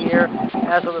coming year.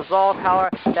 As a result, however,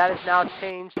 that has now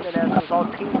changed, and as a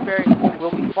result, Kingsbury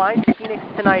will be flying to Phoenix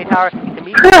tonight, however, to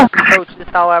meet with the coaches,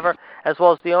 however, as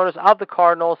well as the owners of the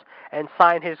Cardinals, and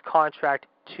sign his contract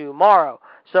tomorrow.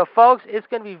 So, folks, it's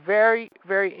going to be very,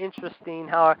 very interesting,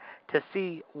 to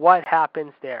see what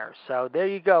happens there. So there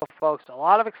you go, folks. A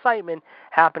lot of excitement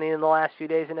happening in the last few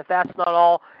days. And if that's not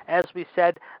all, as we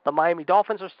said, the Miami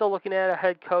Dolphins are still looking at a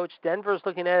head coach. Denver's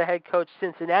looking at a head coach.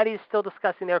 Cincinnati is still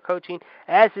discussing their coaching,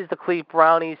 as is the Cleveland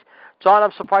Brownies. John,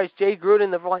 I'm surprised Jay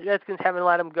Gruden, the Redskins, haven't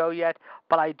let him go yet.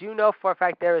 But I do know for a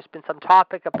fact there has been some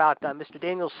topic about Mr.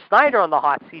 Daniel Snyder on the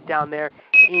hot seat down there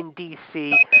in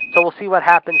D.C. So we'll see what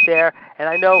happens there. And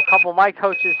I know a couple of my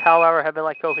coaches, however, have been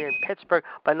let go here in Pittsburgh,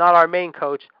 but not our main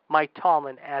coach, Mike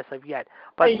Tomlin, as of yet.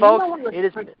 But, hey, folks, it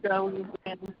is going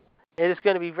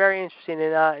to be very interesting.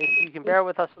 And if you can bear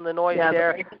with us on the noise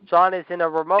there, John is in a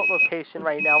remote location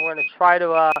right now. We're going to try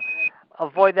to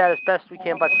avoid that as best we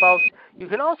can. But, folks, you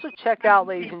can also check out,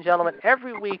 ladies and gentlemen,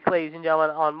 every week, ladies and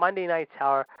gentlemen, on Monday nights,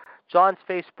 John's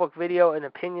Facebook video and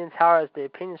opinions, as the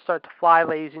opinions start to fly,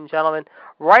 ladies and gentlemen,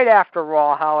 right after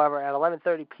Raw, however, at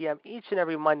 11:30 p.m. each and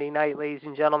every Monday night, ladies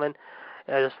and gentlemen.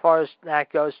 As far as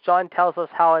that goes, John tells us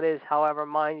how it is, however,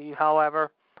 mind you,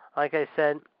 like I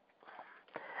said,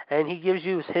 and he gives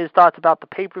you his thoughts about the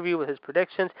pay-per-view with his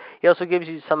predictions. He also gives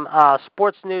you some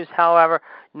sports news, however,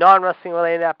 non-wrestling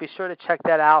related. Be sure to check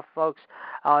that out, folks,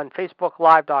 on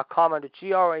FacebookLive.com under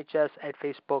GRHS at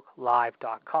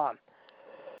FacebookLive.com.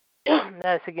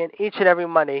 That's, again, each and every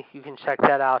Monday. You can check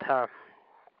that out,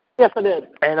 Yes, I did.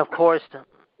 And, of course,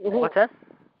 what's that?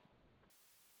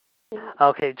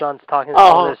 Okay, John's talking.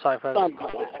 Oh, Sorry, folks. something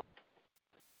like that.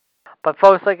 But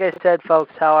folks, like I said,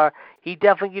 folks, how he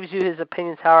definitely gives you his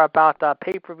opinions, how about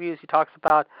pay-per-views. He talks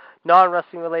about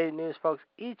non-wrestling related news, folks,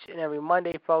 each and every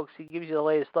Monday, folks. He gives you the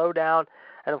latest lowdown,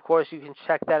 and of course, you can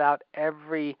check that out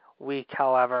every week.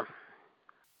 However,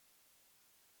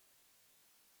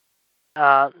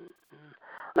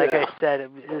 like I said,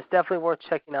 it is definitely worth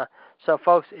checking out. So,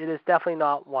 folks, it is definitely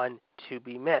not one to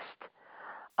be missed.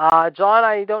 John,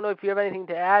 I don't know if you have anything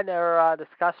to add or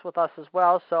discuss with us as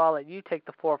well, so I'll let you take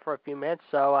the floor for a few minutes.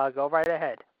 So go right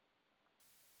ahead.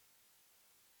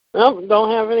 Nope, don't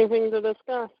have anything to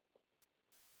discuss.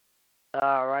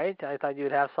 All right. I thought you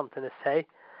would have something to say.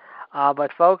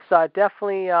 But, folks,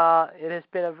 definitely it has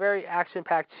been a very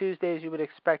action-packed Tuesday, as you would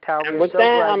expect. However, And we're with so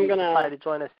that, glad I'm you gonna. decided to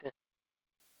join us.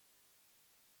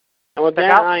 And with Check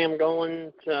that, out? I am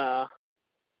going to.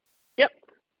 Yep,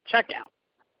 check out.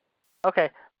 Okay.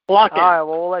 Lock All in. right.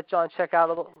 Well, we'll let John check out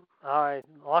a little. All right.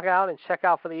 Log out and check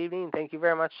out for the evening. Thank you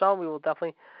very much, Sean. We will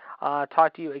definitely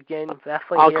talk to you again.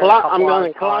 Definitely I'm here in a couple going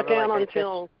hours. to clock However, out like I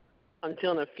said.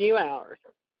 until in a few hours.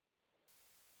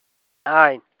 All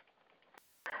right.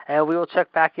 And we will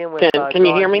check back in with Can John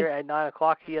you hear me? here at 9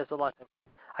 o'clock. He has a lunch.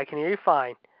 I can hear you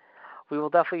fine. We will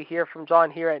definitely hear from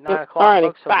John here at 9 o'clock, Alrighty,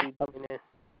 folks. So bye.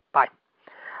 Bye.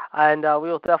 And we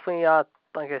will definitely,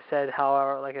 like I said,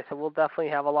 we'll definitely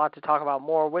have a lot to talk about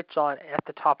more with John at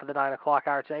the top of the 9 o'clock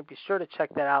hour tonight. Be sure to check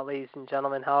that out, ladies and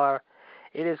gentlemen. However,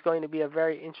 it is going to be a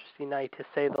very interesting night, to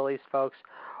say the least, folks.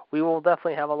 We will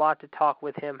definitely have a lot to talk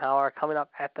with him, however, coming up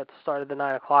at the start of the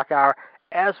 9 o'clock hour.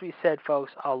 As we said,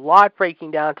 folks, a lot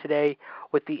breaking down today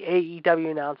with the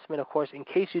AEW announcement. Of course, in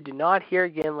case you did not hear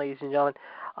again, ladies and gentlemen,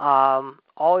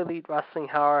 All Elite Wrestling,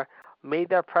 however, made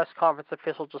their press conference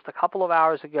official just a couple of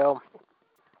hours ago,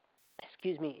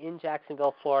 in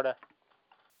Jacksonville, Florida.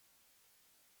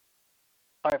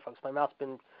 All right, folks, my mouth's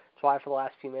been dry for the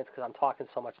last few minutes because I'm talking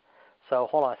so much. So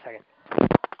hold on a second.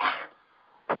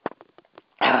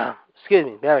 Excuse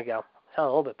me, there we go. Sound a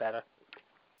little bit better.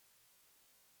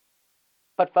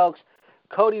 But, folks,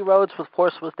 Cody Rhodes, of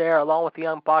course, was there along with the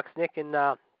Young Bucks, Nick and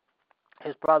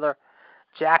his brother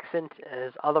Jackson,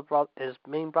 his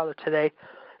main brother today.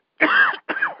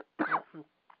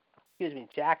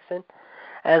 Jackson.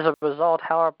 As a result,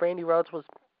 however, Brandy Rhodes was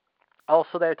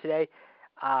also there today.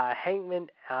 Hangman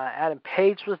Adam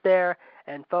Page was there,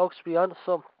 and folks, we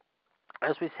also,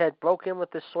 as we said, broke in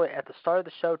with this story at the start of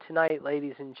the show tonight,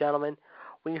 ladies and gentlemen.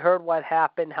 We heard what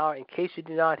happened. How, in case you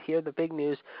did not hear the big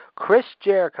news, Chris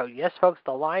Jericho, yes, folks,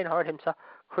 the Lionheart himself,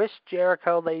 Chris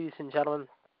Jericho, ladies and gentlemen,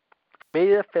 made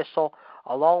it official,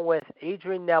 along with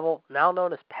Adrian Neville, now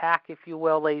known as Pac, if you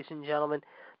will, ladies and gentlemen,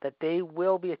 that they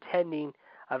will be attending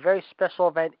a very special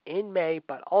event in May,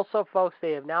 but also, folks,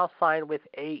 they have now signed with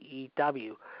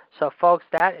AEW. So, folks,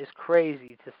 that is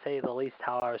crazy, to say the least,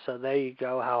 however. So, there you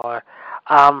go, however.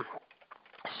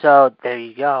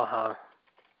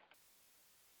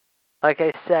 Like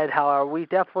I said, however, we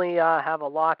definitely have a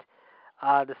lot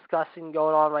discussing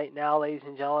going on right now, ladies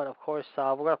and gentlemen. Of course,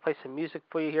 we're going to play some music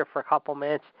for you here for a couple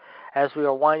minutes as we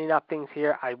are winding up things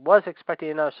here. I was expecting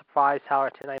another surprise,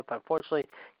 however, tonight, but unfortunately,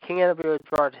 King NWO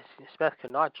George Smith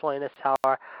could not join us,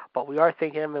 however, but we are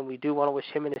thinking of him, and we do want to wish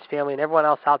him and his family and everyone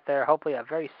else out there, hopefully, a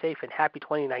very safe and happy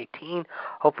 2019.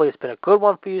 Hopefully, it's been a good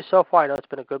one for you so far. I know it's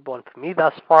been a good one for me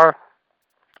thus far,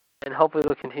 and hopefully,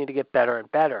 it'll continue to get better and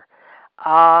better.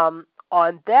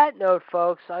 On that note,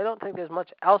 folks, I don't think there's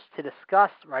much else to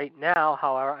discuss right now.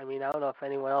 However, I mean, I don't know if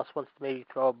anyone else wants to maybe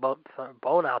throw a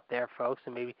bone out there, folks,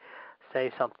 and maybe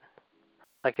say something.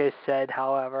 Like I said,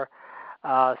 however,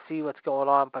 see what's going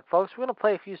on. But, folks, we're going to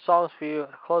play a few songs for you to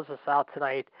close us out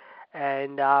tonight,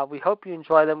 and we hope you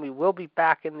enjoy them. We will be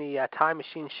back in the Time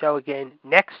Machine show again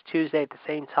next Tuesday at the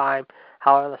same time,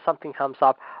 however, something comes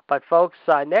up. But, folks,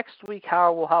 next week,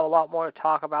 however, we'll have a lot more to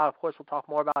talk about. Of course, we'll talk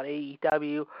more about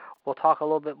AEW. We'll talk a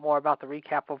little bit more about the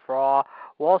recap of Raw.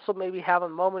 We'll also maybe have a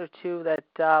moment or two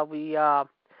that we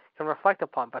can reflect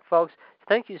upon. But, folks,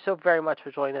 thank you so very much for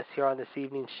joining us here on this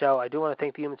evening's show. I do want to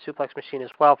thank the Human Suplex Machine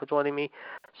as well for joining me.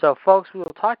 So, folks, we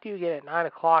will talk to you again at 9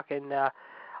 o'clock. And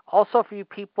also for you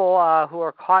people who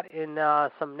are caught in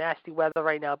some nasty weather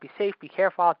right now, be safe, be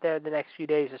careful out there the next few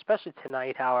days, especially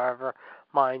tonight, however,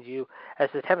 mind you, as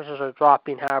the temperatures are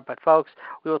dropping. However, but, folks,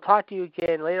 we will talk to you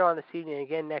again later on this evening and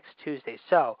again next Tuesday.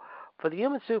 So, For the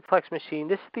Human Suplex Machine,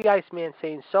 this is the Iceman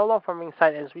saying solo from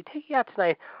ringside. And as we take you out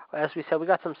tonight, as we said, we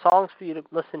got some songs for you to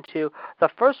listen to. The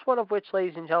first one of which,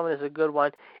 ladies and gentlemen, is a good one.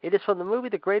 It is from the movie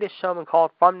The Greatest Showman, called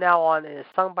From Now On, and is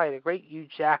sung by the great Hugh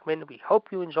Jackman. We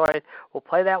hope you enjoy it. We'll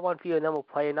play that one for you, and then we'll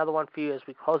play another one for you as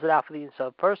we close it out for the evening.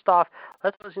 So first off,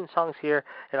 let's listen to songs here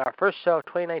in our first show of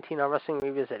 2019 on Wrestling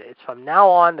Revisited. It's From Now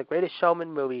On, The Greatest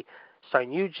Showman movie,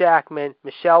 starring Hugh Jackman,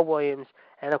 Michelle Williams,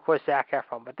 and of course Zac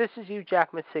Efron. But this is Hugh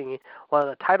Jackman singing one of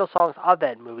the title songs of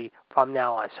that movie, From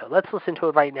Now On. So let's listen to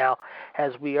it right now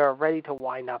as we are ready to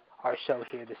wind up our show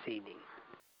here this evening.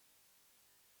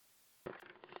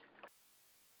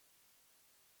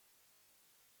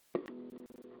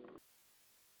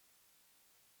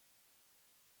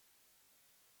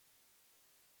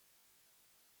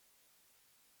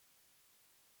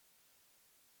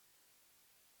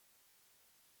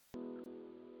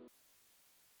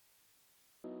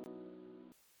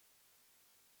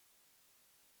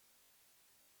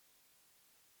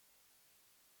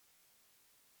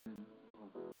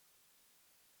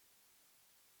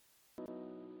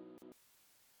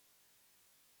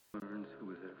 Who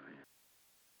was there for you?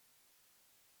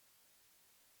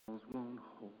 Won't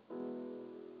hold.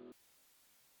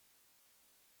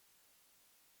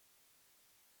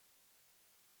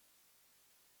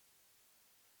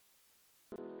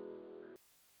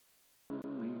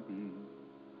 Maybe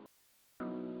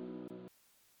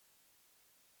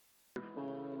your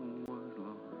phone was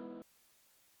lost.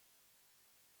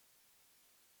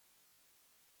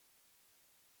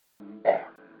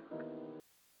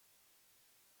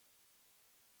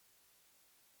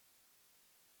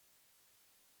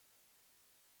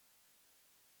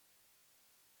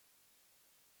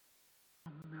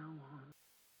 From now on.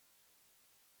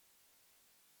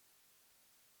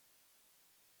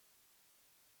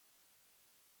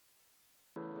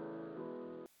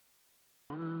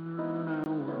 From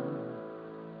now on.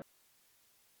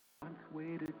 Once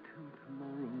waited till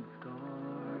tomorrow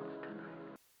starts tonight.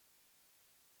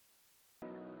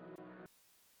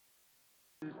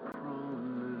 This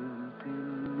promise in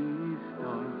me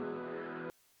starts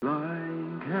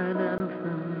like an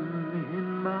anthem in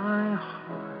my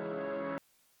heart.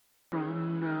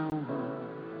 From now on.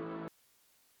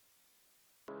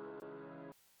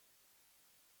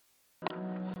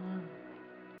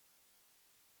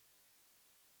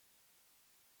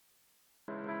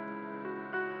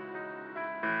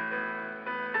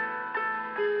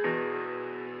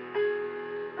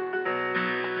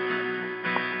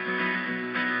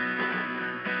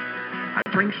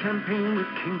 Drink champagne with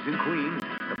kings and queens.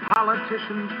 The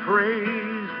politicians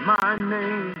praise my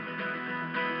name.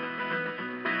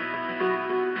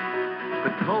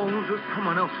 But those are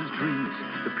someone else's dreams.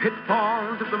 The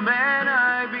pitfalls of the man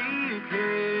I became.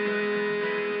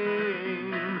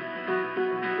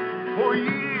 For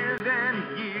years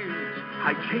and years,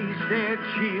 I chased their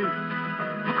cheers.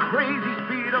 A crazy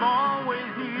speed of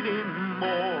always needing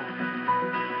more.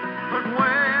 But when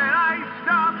I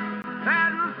stop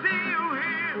and see you here,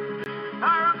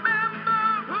 I remember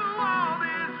who all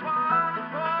this was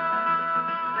for.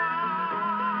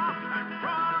 And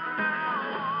from now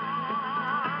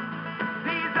on,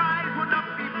 these eyes will not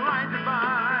be blinded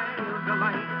by the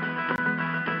light.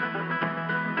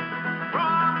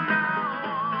 From now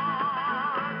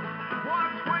on,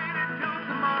 what's waited till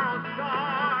tomorrow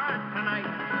starts tonight.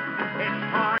 It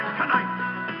starts tonight.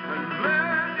 And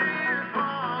let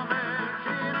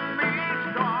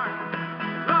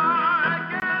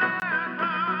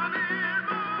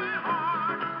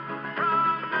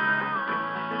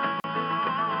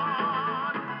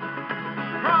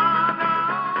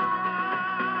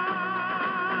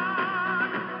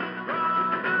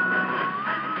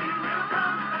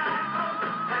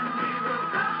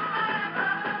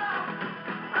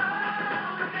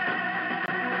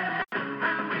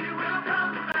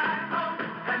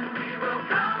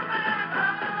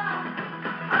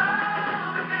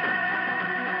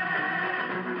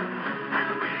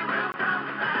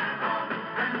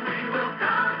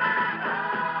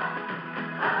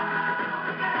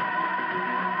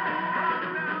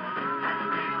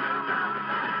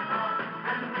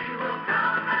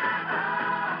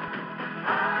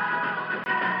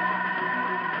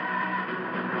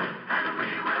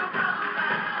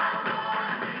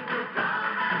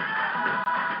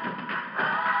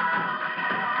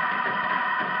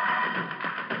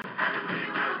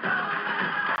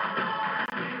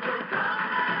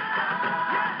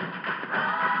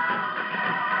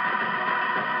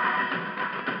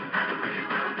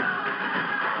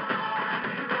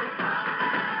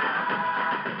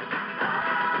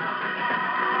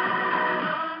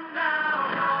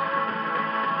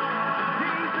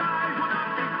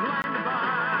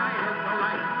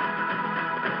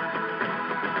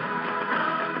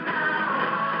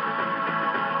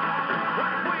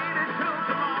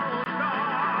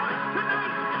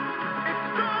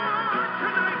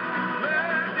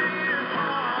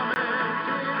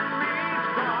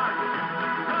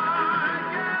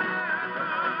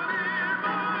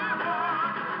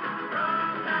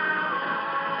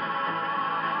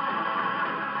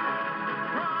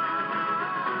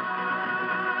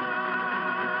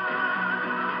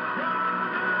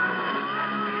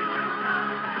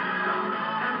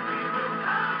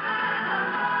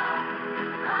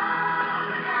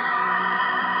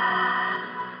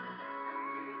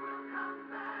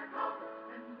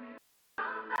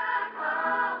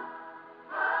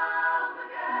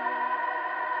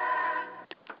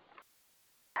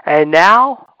And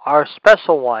now, our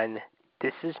special one,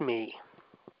 This Is Me.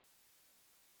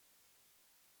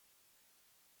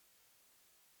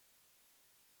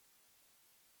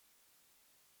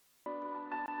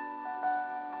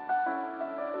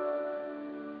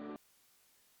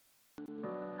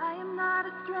 I am not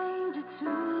a stranger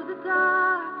to the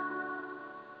dark.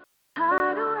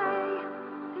 Hide away,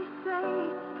 they say,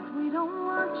 'cause we don't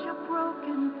want your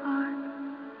broken heart.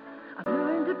 I've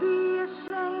learned to be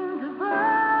ashamed of all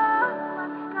my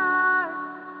scars.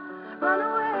 Run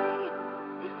away,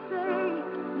 they say,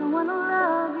 no one will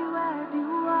love you as you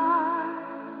are.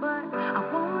 But I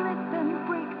won't let them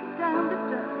break me down to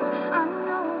dust. I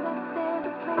know that there's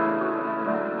a place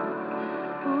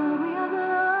for every other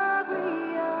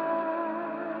uglier.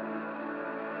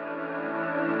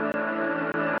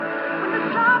 When the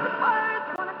sharpest words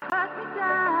wanna cut me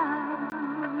down,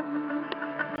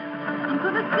 I'm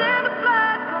gonna send the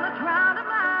blood, gonna drown them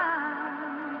out.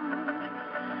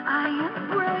 I am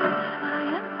brave, I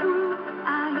am true, I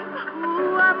am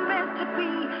who I'm meant to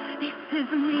be. This is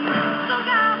me. Look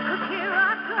out, 'cause here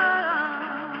I come.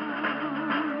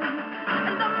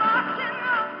 And I'm marching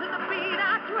on to the beat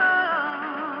I drum.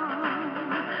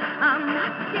 I'm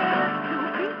not scared to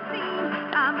be seen.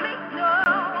 I make no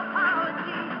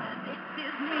apologies. This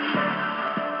is me.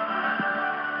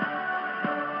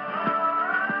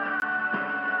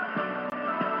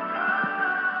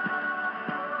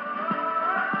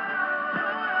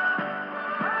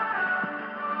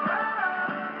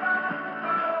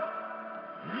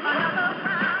 Another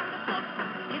round of books,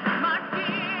 it's my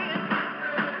fear.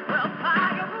 Well,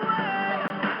 fire away,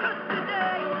 'cause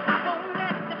today I won't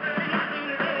let the fear in.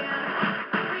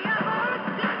 See, I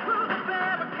burst in through the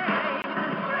barricade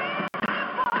and scream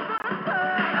for the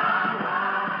turn.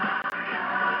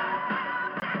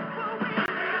 That's what we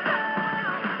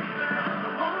deserve.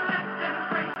 Won't let them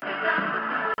break me down.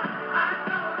 I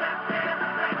know that there's a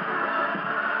place for us.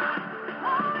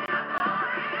 Oh, yeah, oh,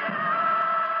 yeah.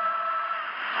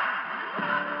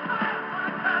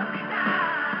 Cut me down.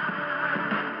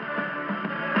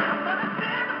 I'm gonna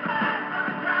send the blood,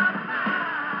 gonna drown them out.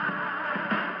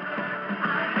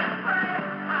 I am brave,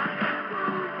 I am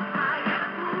true, I am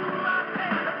who I'm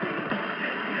meant to be.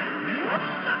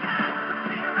 Look out, 'cause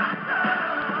here I come.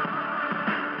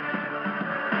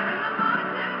 In the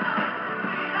marching of the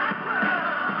beat I drum.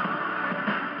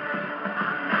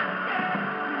 I'm not scared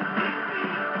to be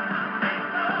free. I make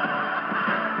no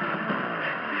apologies.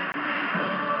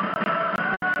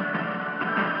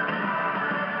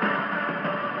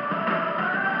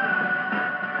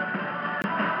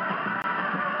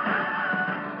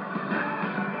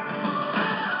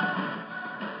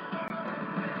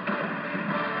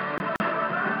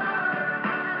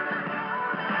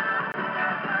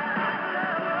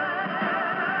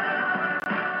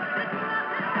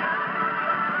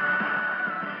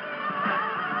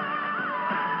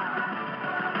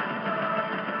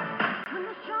 When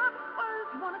the sharp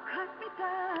words wanna cut me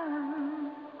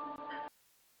down,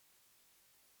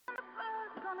 and the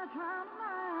blood's gonna drown them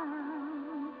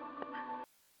out.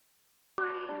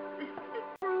 This is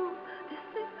true, this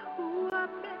is who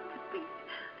I'm meant to be.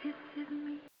 This is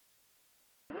me.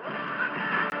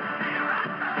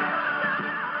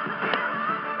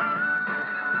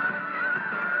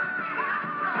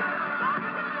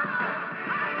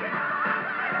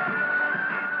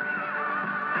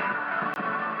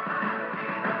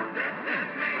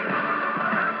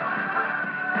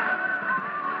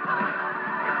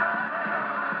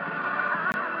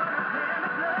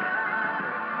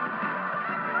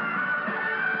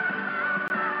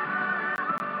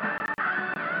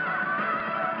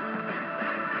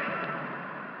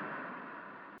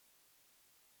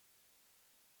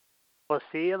 We'll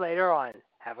see you later on.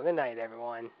 Have a good night,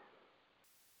 everyone.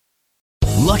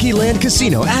 Lucky Land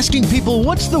Casino, asking people,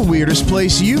 what's the weirdest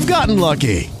place you've gotten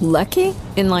lucky? Lucky?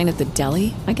 In line at the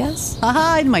deli, I guess?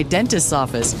 Aha, in my dentist's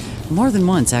office. More than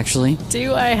once, actually.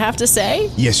 Do I have to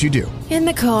say? Yes, you do. In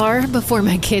the car before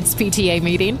my kids' PTA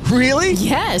meeting. Really?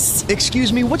 Yes.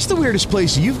 Excuse me, what's the weirdest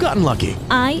place you've gotten lucky?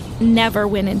 I never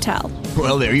win and tell.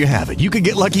 Well, there you have it. You can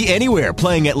get lucky anywhere,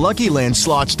 playing at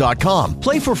LuckyLandSlots.com.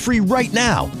 Play for free right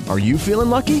now. Are you feeling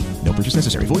lucky? No purchase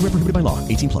necessary. Void where prohibited by law.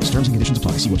 18+. Terms and conditions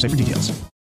apply. See website for details.